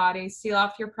 cleansing the body, seal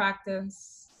off your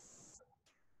practice.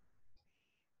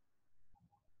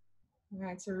 All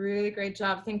right, so really great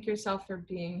job. Thank yourself for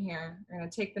being here. We're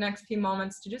gonna take the next few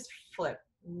moments to just flip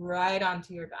right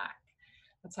onto your back.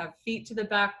 Let's have feet to the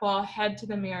back wall, head to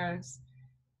the mirrors.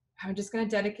 I'm just gonna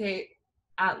dedicate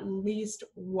at least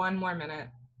 1 more minute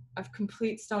of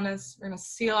complete stillness. We're gonna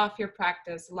seal off your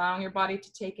practice, allowing your body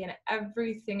to take in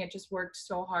everything it just worked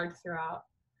so hard throughout.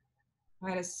 All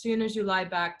right, as soon as you lie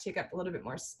back, take up a little bit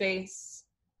more space.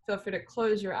 Feel free to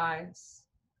close your eyes.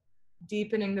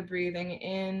 Deepening the breathing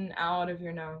in, out of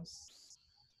your nose.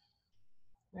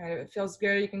 All right, if it feels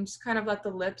good, you can just kind of let the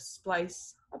lips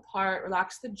splice apart,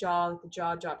 relax the jaw, let the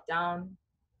jaw drop down,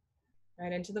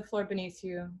 right into the floor beneath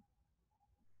you.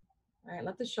 All right,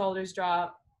 let the shoulders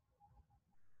drop,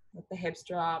 let the hips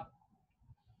drop.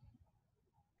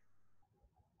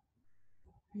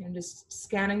 And just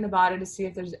scanning the body to see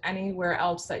if there's anywhere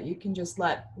else that you can just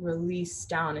let release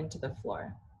down into the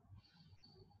floor.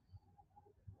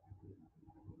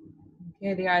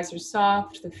 Okay, the eyes are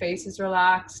soft, the face is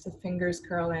relaxed, the fingers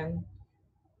curl in.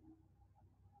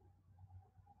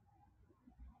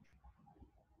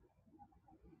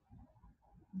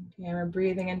 Okay, and we're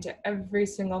breathing into every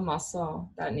single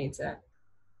muscle that needs it.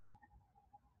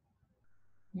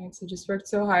 All right, so just worked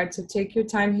so hard. So take your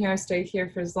time here, stay here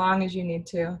for as long as you need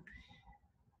to. All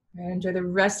right, enjoy the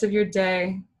rest of your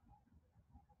day.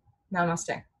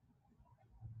 Namaste.